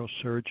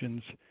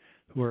neurosurgeons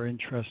who are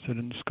interested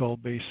in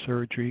skull-based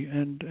surgery.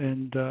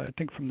 And I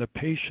think from the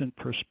patient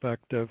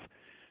perspective,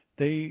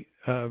 they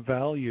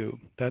value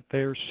that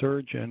their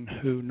surgeon,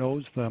 who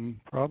knows them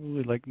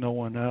probably like no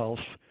one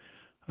else,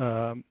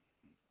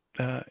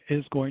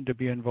 is going to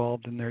be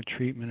involved in their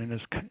treatment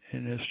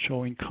and is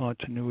showing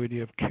continuity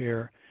of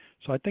care.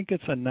 So I think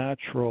it's a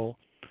natural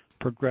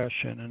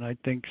progression, and I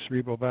think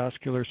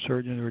cerebrovascular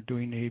surgeons who are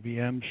doing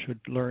AVM should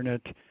learn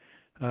it.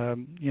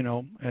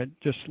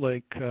 Just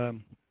like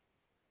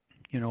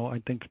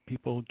I think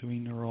people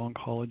doing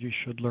neuro-oncology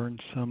should learn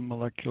some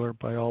molecular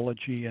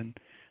biology, and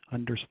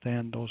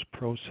understand those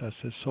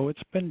processes. So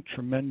it's been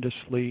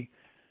tremendously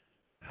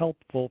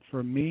helpful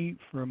for me,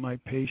 for my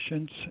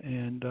patients,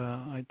 and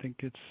I think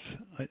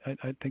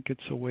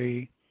it's a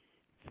way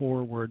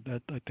forward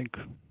that I think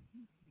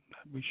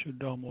we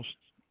should almost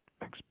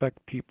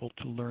expect people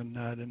to learn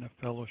that in a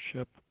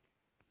fellowship.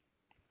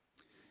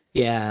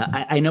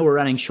 Yeah, I know we're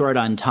running short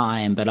on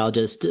time, but I'll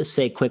just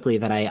say quickly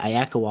that I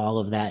echo all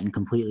of that and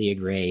completely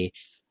agree.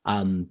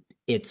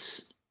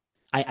 It's,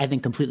 I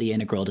think, completely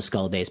integral to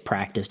skull-based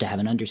practice to have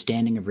an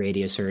understanding of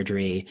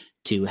radiosurgery,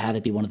 to have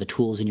it be one of the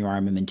tools in your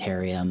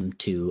armamentarium,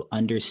 to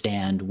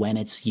understand when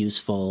it's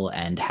useful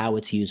and how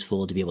it's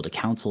useful, to be able to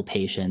counsel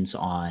patients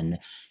on,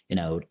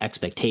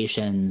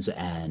 expectations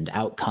and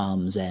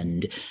outcomes,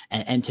 and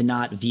to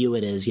not view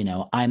it as,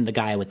 I'm the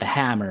guy with the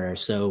hammer,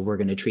 so we're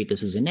going to treat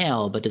this as a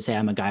nail, but to say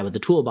I'm a guy with the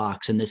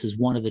toolbox and this is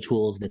one of the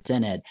tools that's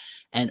in it.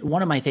 And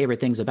one of my favorite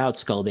things about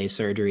skull-based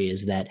surgery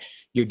is that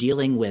you're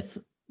dealing with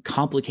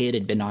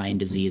complicated benign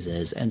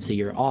diseases. And so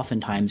you're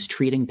oftentimes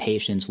treating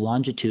patients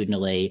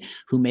longitudinally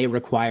who may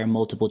require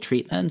multiple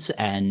treatments,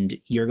 and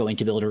you're going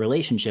to build a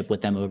relationship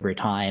with them over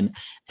time.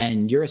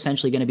 And you're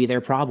essentially going to be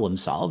their problem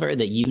solver,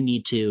 that you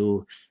need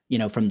to,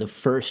 from the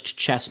first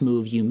chess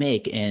move you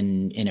make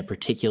in a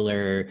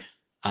particular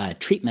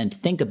treatment,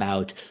 think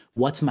about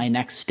what's my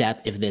next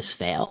step if this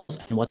fails,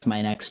 and what's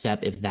my next step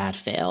if that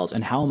fails,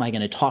 and how am I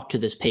going to talk to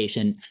this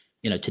patient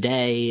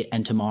today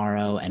and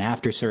tomorrow and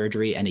after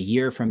surgery and a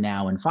year from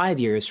now and 5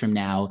 years from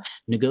now,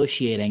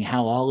 negotiating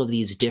how all of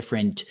these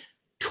different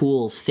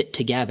tools fit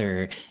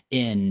together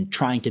in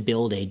trying to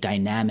build a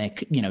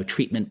dynamic,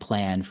 treatment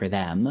plan for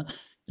them.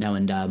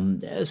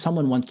 And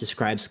someone once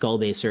described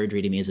skull-based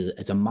surgery to me as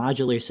a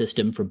modular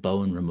system for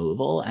bone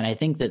removal. And I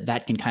think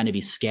that can kind of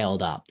be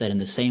scaled up, that in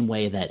the same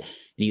way that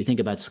you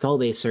think about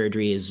skull-based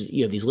surgery as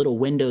you have these little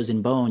windows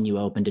in bone you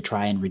open to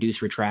try and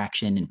reduce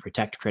retraction and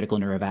protect critical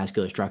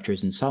neurovascular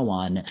structures and so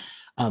on.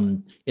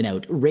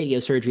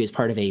 Radiosurgery is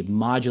part of a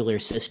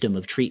modular system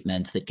of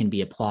treatments that can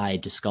be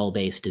applied to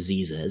skull-based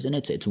diseases. And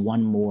it's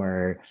one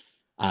more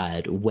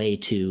way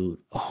to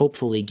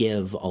hopefully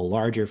give a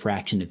larger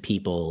fraction of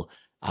people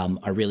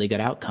a really good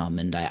outcome.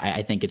 And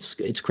I think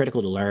it's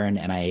critical to learn.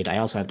 And I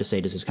also have to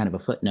say, just as kind of a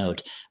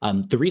footnote,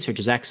 the research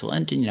is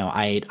excellent. And,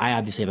 I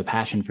obviously have a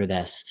passion for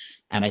this.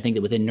 And I think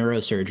that within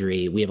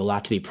neurosurgery, we have a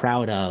lot to be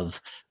proud of,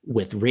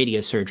 with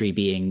radiosurgery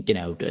being,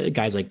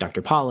 guys like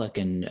Dr. Pollack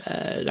and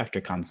Dr.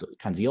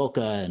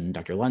 Konziolka and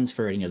Dr.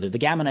 Lunsford, the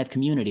Gamma Knife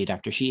community,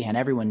 Dr. Sheehan,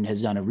 everyone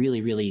has done a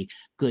really, really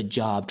good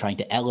job trying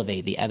to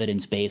elevate the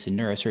evidence base in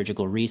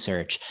neurosurgical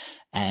research.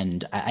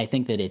 And I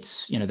think that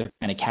it's, they're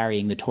kind of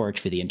carrying the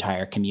torch for the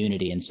entire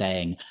community and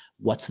saying,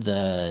 what's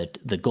the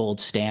gold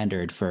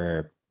standard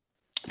for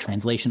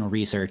translational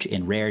research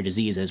in rare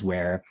diseases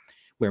where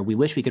we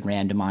wish we could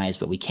randomize,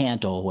 but we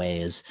can't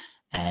always.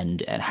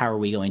 And how are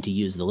we going to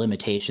use the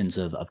limitations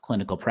of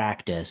clinical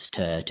practice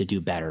to do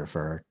better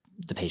for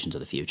the patients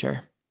of the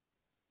future?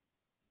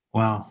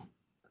 Wow,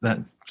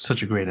 that's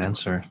such a great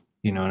answer,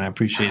 and I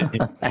appreciate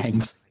it.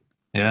 Thanks.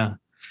 Yeah.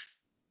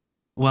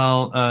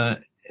 Well,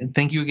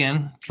 thank you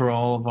again for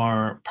all of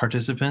our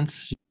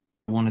participants.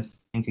 I want to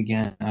thank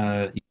again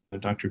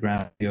Dr.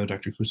 Graffio,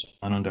 Dr.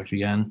 Cusumano, and Dr.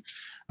 Yen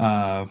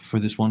for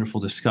this wonderful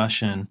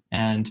discussion.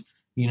 And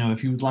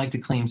if you would like to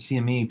claim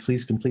CME,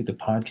 please complete the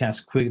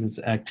podcast quiz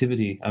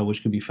activity,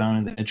 which can be found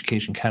in the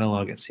education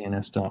catalog at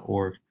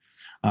cns.org.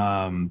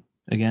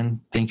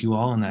 Again, thank you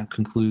all, and that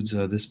concludes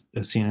this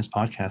CNS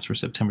podcast for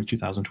September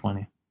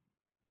 2020.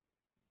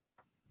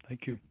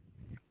 Thank you.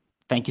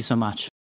 Thank you so much.